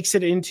 it makes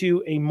it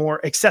into a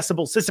more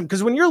accessible system,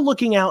 because when you're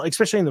looking out,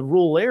 especially in the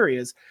rural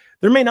areas,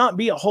 there may not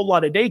be a whole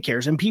lot of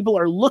daycares, and people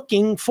are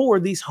looking for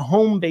these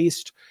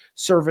home-based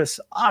service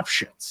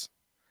options.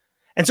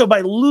 And so by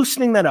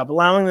loosening that up,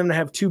 allowing them to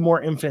have 2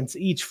 more infants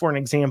each, for an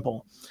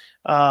example,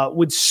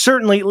 would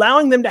certainly,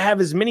 allowing them to have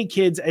as many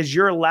kids as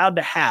you're allowed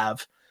to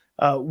have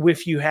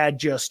if you had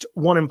just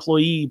 1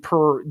 employee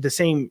per the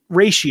same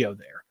ratio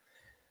there,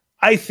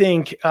 I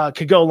think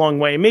could go a long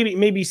way.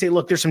 Maybe you say,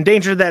 look, there's some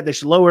danger to that. They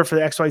should lower for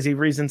the XYZ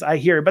reasons. I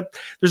hear it. But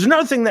there's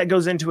another thing that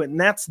goes into it, and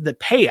that's the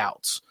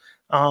payouts.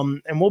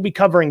 And we'll be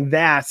covering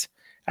that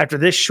after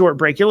this short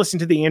break. You're listening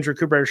to the Andrew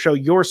Cooper Show,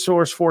 your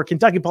source for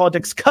Kentucky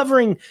politics,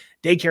 covering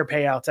daycare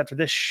payouts after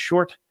this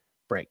short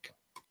break.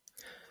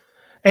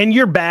 And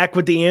you're back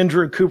with the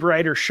Andrew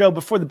Cooper Show.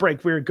 Before the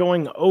break, we were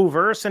going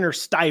over Senator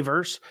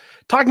Stivers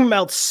talking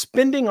about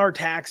spending our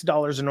tax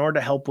dollars in order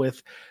to help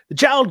with the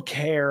child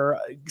care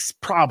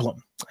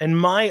problem. And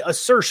my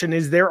assertion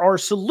is there are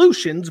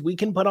solutions we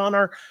can put on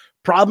our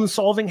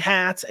problem-solving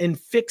hats and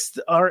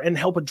and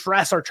help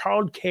address our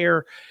child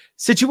care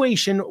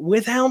situation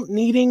without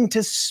needing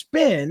to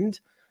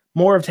spend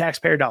more of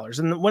taxpayer dollars.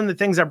 And one of the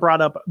things I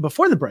brought up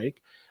before the break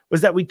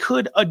was that we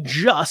could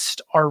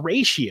adjust our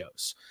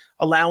ratios,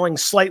 allowing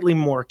slightly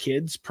more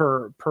kids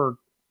per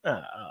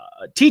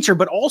teacher,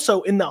 but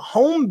also in the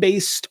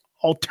home-based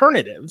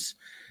alternatives,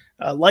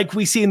 like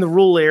we see in the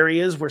rural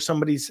areas where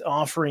somebody's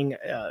offering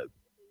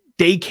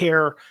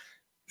daycare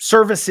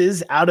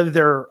services out of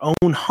their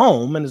own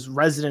home and as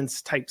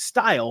residence type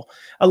style,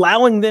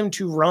 allowing them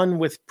to run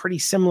with pretty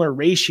similar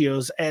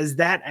ratios as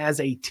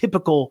a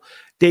typical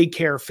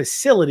daycare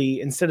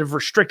facility instead of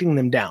restricting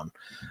them down.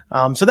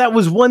 So that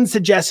was one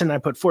suggestion I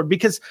put forward,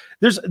 because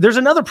there's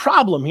another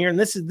problem here. And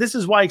this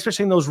is why,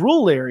 especially in those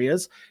rural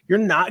areas, you're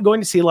not going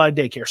to see a lot of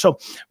daycare. So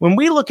when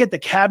we look at the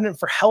Cabinet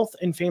for Health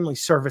and Family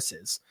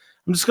Services,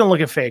 I'm just going to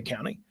look at Fayette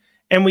County,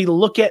 and we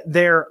look at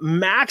their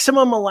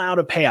maximum allowed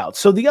of payouts.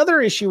 So the other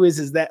issue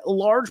is that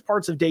large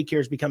parts of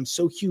daycares become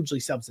so hugely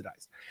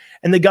subsidized,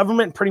 and the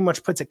government pretty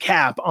much puts a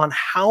cap on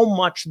how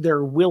much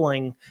they're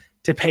willing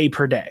to pay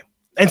per day.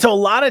 And so a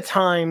lot of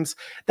times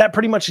that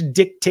pretty much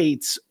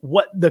dictates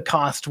what the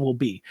cost will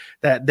be,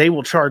 that they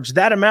will charge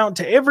that amount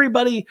to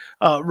everybody,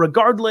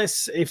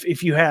 regardless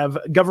if you have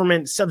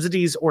government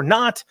subsidies or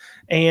not.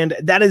 And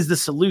that is the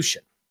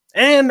solution.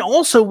 And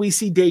also we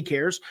see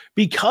daycares,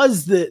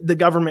 because the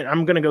government,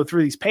 I'm going to go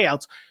through these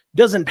payouts,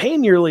 doesn't pay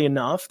nearly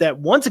enough, that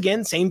once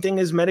again, same thing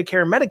as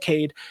Medicare and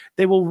Medicaid,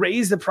 they will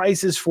raise the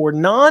prices for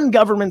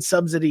non-government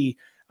subsidy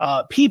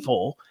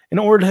people in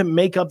order to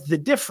make up the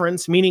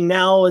difference, meaning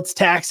now it's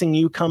taxing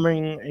you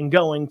coming and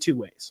going 2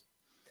 ways.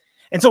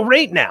 And so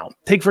right now,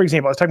 take for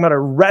example, I was talking about a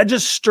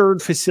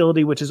registered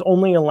facility, which is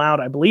only allowed,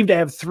 I believe, to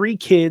have 3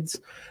 kids.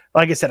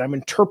 Like I said, I'm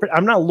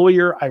not a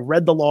lawyer. I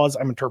read the laws.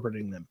 I'm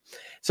interpreting them.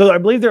 So I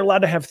believe they're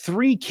allowed to have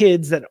 3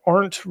 kids that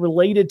aren't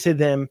related to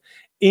them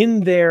in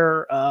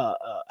their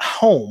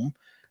home,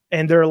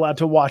 and they're allowed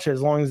to watch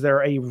as long as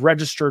they're a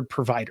registered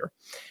provider.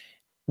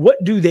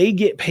 What do they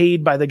get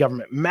paid by the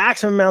government?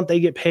 Maximum amount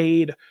they get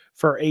paid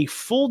for a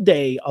full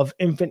day of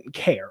infant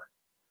care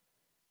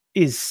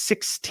is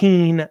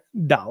 $16.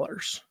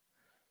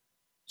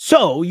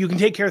 So you can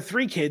take care of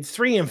 3 kids,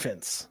 3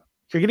 infants.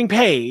 You're getting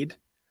paid,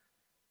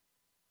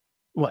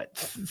 what,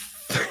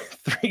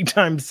 3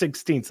 times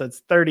 16. So that's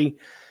 30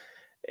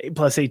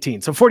 plus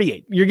 18. So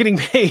 48. You're getting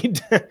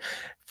paid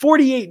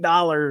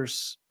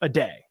 $48 a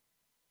day.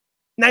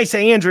 Now you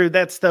say, Andrew,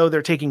 that's though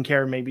they're taking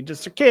care of maybe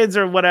just their kids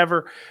or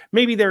whatever.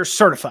 Maybe they're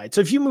certified.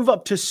 So if you move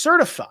up to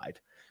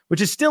certified,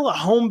 which is still a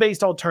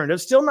home-based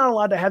alternative, still not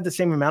allowed to have the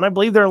same amount. I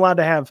believe they're allowed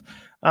to have,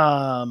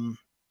 I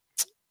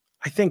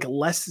think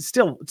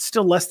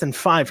still less than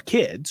 5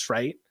 kids,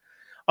 right?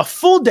 A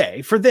full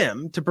day for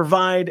them to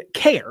provide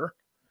care.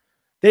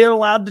 They are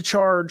allowed to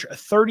charge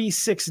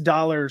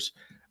 $36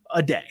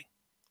 a day.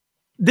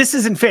 This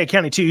is in Fayette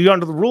County too. You go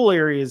into the rural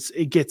areas,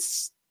 it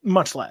gets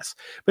much less.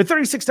 But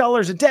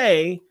 $36 a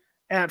day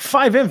at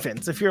 5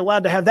 infants, if you're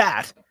allowed to have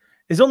that,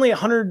 is only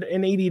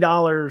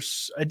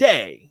 $180 a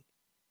day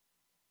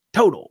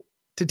total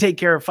to take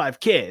care of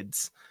 5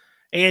 kids.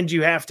 and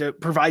you have to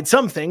provide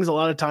some things. A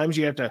lot of times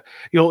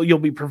you'll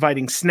be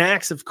providing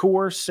snacks, of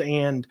course,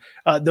 and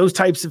those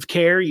types of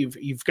care.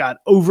 You've got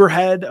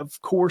overhead,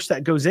 of course,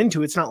 that goes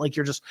into it. It's not like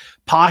you're just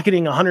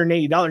pocketing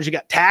 $180. You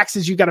got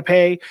taxes you got to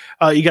pay.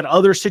 You got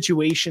other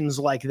situations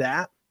like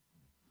that.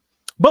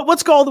 But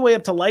let's go all the way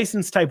up to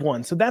license type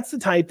 1. So that's the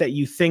type that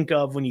you think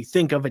of when you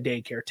think of a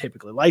daycare,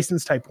 typically.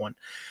 License type 1.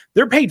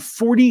 They're paid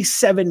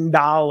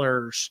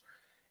 $47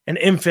 an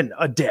infant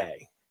a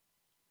day.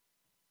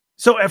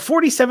 So at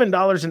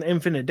 $47 an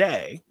infant a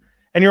day,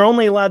 and you're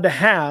only allowed to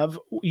have,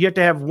 you have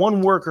to have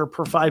one worker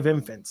per 5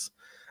 infants.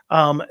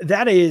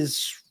 That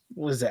is,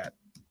 what is that?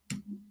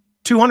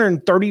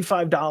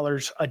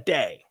 $235 a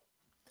day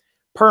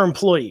per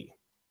employee.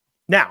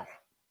 Now,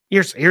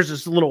 here's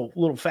just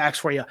little facts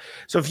for you.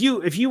 So if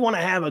you want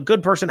to have a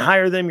good person,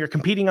 hire them, you're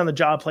competing on the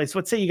job place.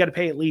 Let's say you got to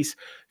pay at least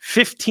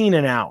 $15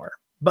 an hour,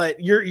 but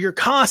your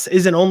cost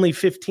isn't only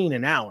 $15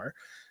 an hour.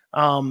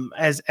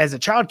 As a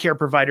childcare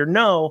provider,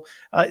 no.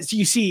 So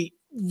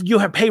you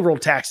have payroll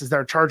taxes that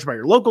are charged by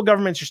your local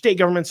governments, your state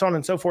governments, so on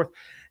and so forth,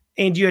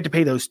 and you have to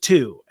pay those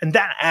too, and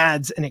that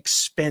adds an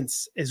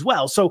expense as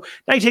well. So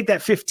now you take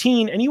that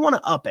 15 and you want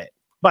to up it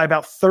by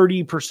about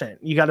 30%.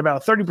 You got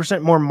about a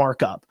 30% more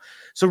markup.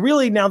 So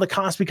really now the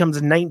cost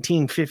becomes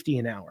 $19.50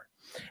 an hour.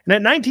 And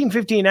at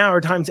 $19.50 an hour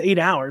times 8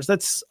 hours,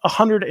 that's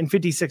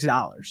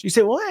 $156. You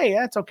say, well, hey,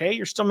 that's okay.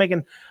 You're still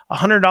making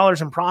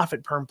 $100 in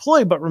profit per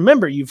employee. But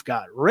remember, you've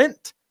got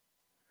rent,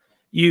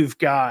 you've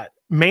got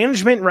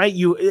management, right?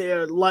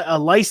 A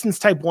license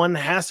type 1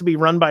 has to be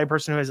run by a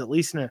person who has at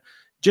least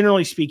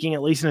generally speaking,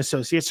 at least an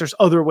associate's. There's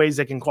other ways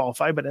that can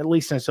qualify, but at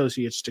least an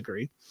associate's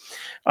degree.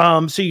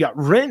 So you got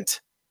rent.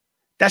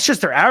 That's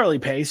just their hourly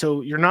pay. So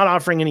you're not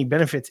offering any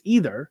benefits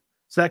either.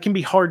 So that can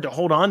be hard to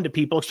hold on to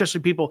people,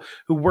 especially people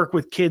who work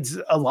with kids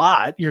a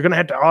lot. You're going to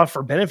have to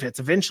offer benefits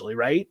eventually,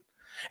 right?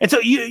 And so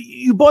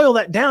you boil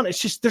that down. It's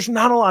just, there's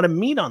not a lot of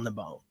meat on the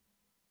bone.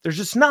 There's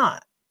just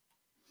not.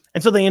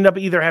 And so they end up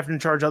either having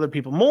to charge other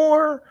people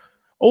more,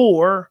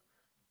 or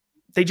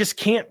they just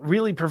can't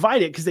really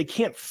provide it because they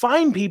can't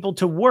find people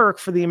to work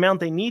for the amount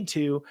they need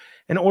to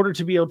in order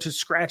to be able to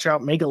scratch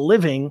out, make a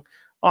living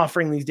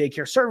offering these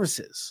daycare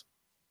services.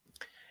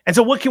 And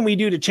so what can we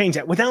do to change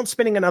that without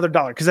spending another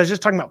dollar? Because I was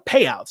just talking about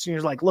payouts. And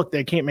you're like, look,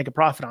 they can't make a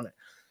profit on it.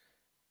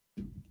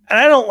 And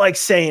I don't like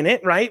saying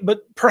it, right?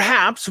 But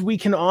perhaps we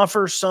can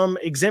offer some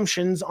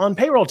exemptions on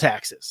payroll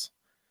taxes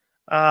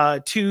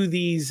to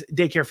these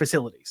daycare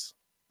facilities,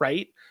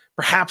 right?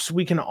 Perhaps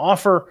we can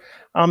offer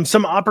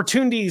some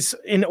opportunities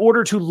in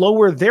order to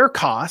lower their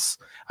costs.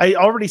 I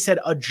already said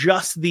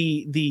adjust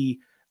the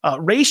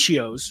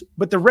ratios,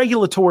 but the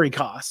regulatory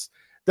costs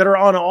that are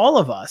on all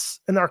of us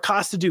and our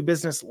cost to do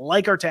business,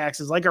 like our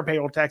taxes, like our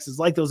payroll taxes,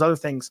 like those other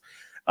things,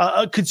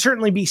 could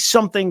certainly be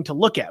something to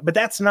look at. But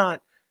that's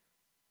not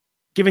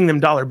giving them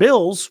dollar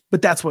bills,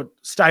 but that's what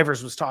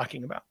Stivers was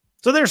talking about.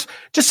 So there's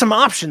just some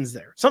options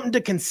there, something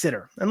to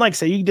consider. And like I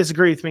say, you can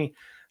disagree with me.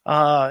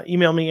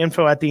 Email me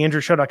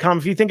info@theandrewshow.com.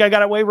 If you think I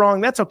got it way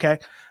wrong, that's okay.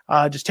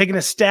 Just taking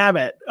a stab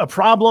at a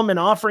problem and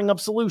offering up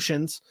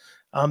solutions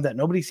that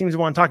nobody seems to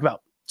want to talk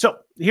about. So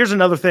here's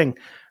another thing.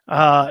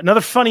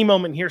 Another funny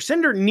moment here.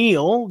 Senator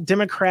Neal,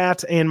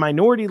 Democrat and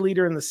minority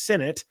leader in the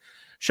Senate,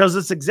 shows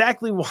us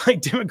exactly why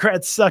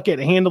Democrats suck at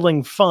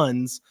handling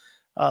funds.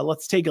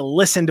 Let's take a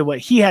listen to what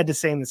he had to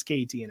say in this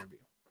KET interview.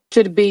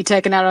 Should be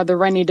taken out of the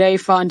rainy day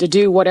fund to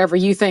do whatever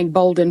you think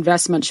bold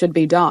investment should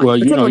be done. Well,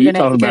 you're talking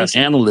about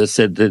education. analysts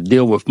that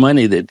deal with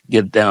money that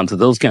get down to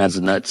those kinds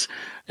of nuts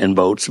and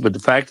bolts. But the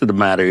fact of the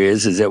matter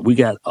is that we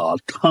got a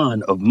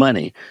ton of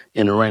money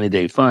in the rainy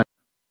day fund.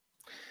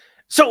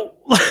 So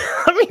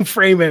let me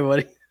frame it what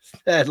he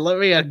said. Let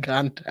me add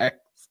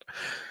context.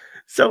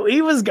 So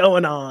he was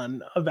going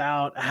on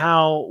about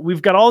how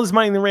we've got all this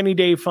money in the rainy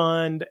day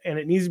fund and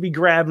it needs to be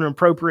grabbed and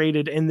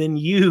appropriated and then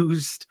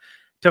used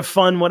to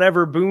fund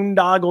whatever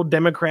boondoggle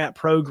Democrat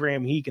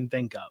program he can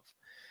think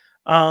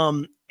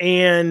of.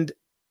 And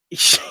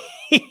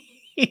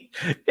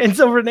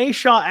so Renee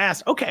Shaw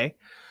asked, okay,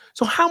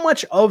 so how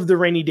much of the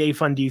rainy day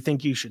fund do you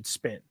think you should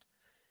spend?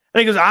 And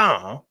he goes, I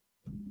don't know.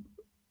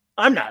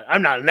 I'm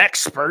not an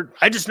expert.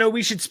 I just know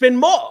we should spend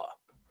more.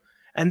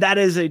 And that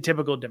is a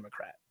typical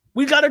Democrat.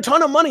 We got a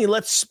ton of money.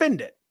 Let's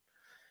spend it.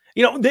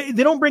 You know, they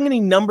don't bring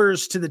any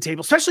numbers to the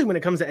table, especially when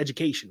it comes to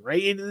education,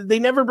 right? They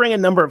never bring a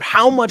number of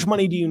how much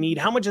money do you need?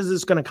 How much is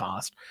this going to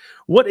cost?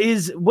 What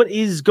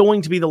is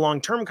going to be the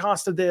long-term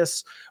cost of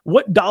this?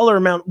 What dollar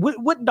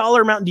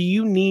amount do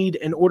you need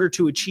in order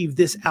to achieve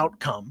this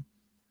outcome?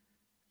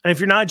 And if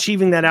you're not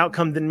achieving that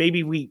outcome, then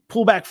maybe we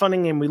pull back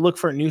funding and we look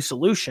for a new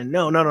solution.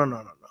 No.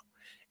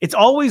 It's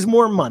always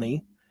more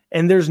money,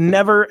 and there's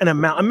never an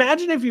amount.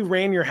 Imagine if you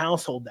ran your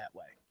household that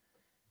way,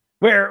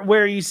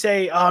 where you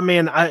say, oh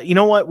man, you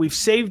know what? We've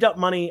saved up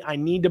money. I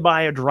need to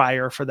buy a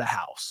dryer for the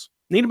house.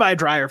 And my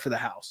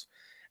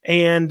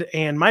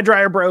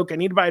dryer broke. I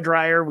need to buy a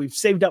dryer. We've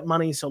saved up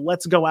money. So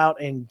let's go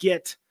out and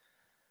get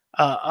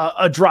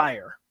a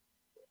dryer.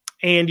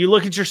 And you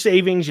look at your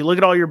savings, you look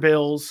at all your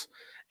bills,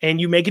 and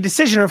you make a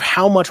decision of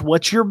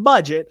what's your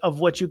budget of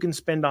what you can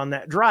spend on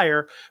that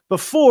dryer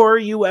before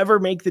you ever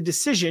make the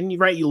decision,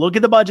 right? You look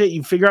at the budget,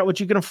 you figure out what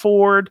you can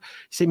afford,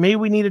 you say, maybe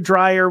we need a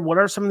dryer. What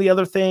are some of the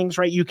other things,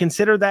 right? You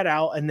consider that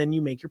out, and then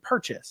you make your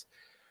purchase.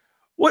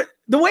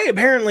 The way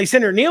apparently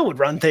Senator Neal would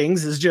run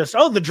things is just,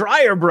 oh, the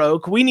dryer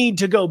broke, we need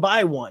to go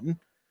buy one.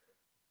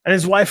 And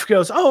his wife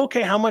goes, oh,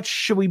 okay, how much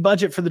should we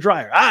budget for the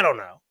dryer? I don't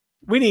know.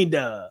 We need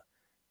to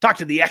talk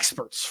to the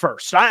experts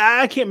first.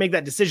 I can't make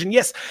that decision.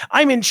 Yes,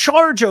 I'm in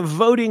charge of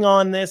voting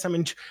on this.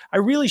 I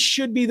really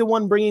should be the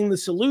one bringing the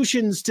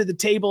solutions to the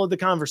table of the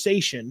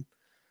conversation.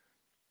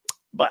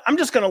 But I'm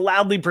just going to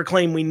loudly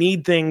proclaim we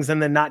need things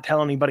and then not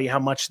tell anybody how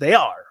much they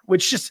are,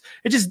 which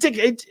it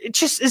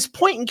just is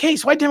point in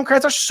case why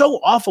Democrats are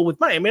so awful with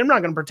money. I mean, I'm not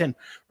going to pretend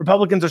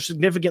Republicans are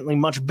significantly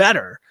much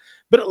better,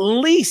 but at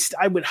least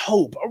I would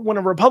hope when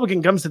a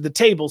Republican comes to the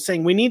table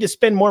saying we need to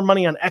spend more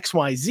money on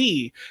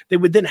XYZ, they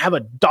would then have a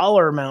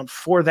dollar amount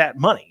for that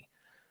money.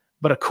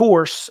 But of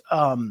course,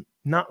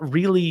 not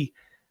really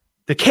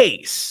the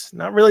case,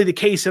 not really the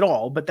case at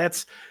all. But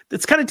that's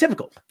kind of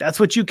typical. That's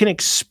what you can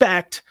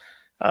expect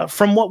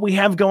from what we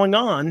have going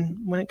on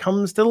when it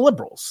comes to the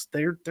liberals.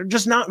 They're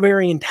just not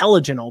very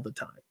intelligent all the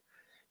time,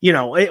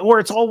 or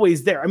it's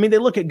always there. I mean, they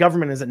look at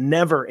government as a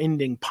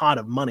never-ending pot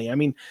of money. I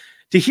mean,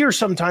 to hear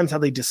sometimes how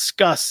they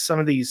discuss some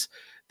of these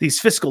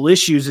fiscal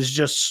issues is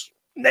just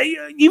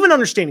even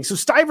understanding. So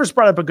Stivers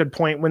brought up a good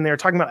point when they're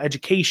talking about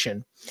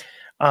education,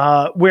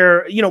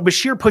 where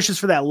Beshear pushes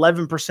for that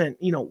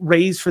 11%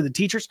 raise for the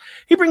teachers.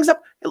 He brings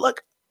up,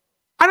 look,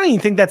 I don't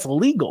even think that's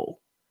legal,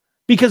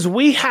 because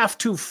we have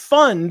to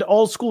fund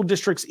all school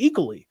districts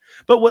equally.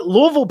 But what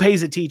Louisville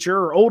pays a teacher,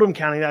 or Oldham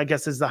County, I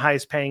guess, is the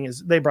highest paying,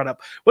 is they brought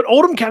up what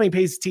Oldham County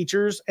pays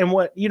teachers and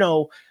what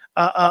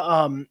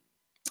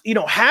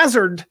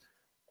Hazard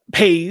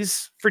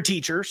pays for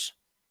teachers.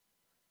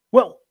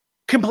 Well,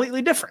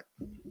 completely different.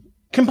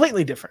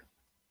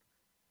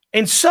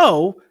 And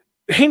so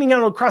handing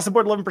out across the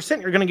board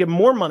 11%, you're going to give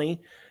more money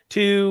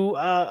to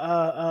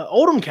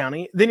Oldham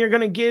County than you're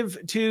going to give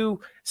to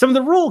some of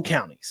the rural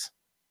counties.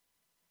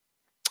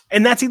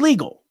 And that's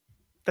illegal.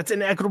 That's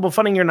inequitable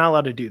funding. You're not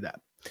allowed to do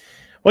that.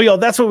 Well, y'all,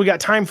 that's what we got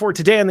time for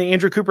today on the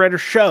Andrew Cooper Writer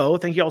Show.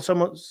 Thank you all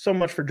so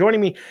much for joining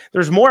me.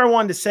 There's more I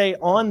wanted to say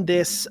on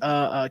this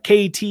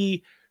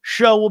KT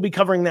show. We'll be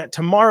covering that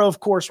tomorrow, of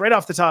course, right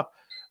off the top.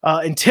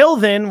 Until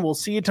then, we'll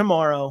see you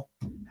tomorrow.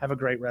 Have a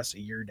great rest of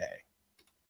your day.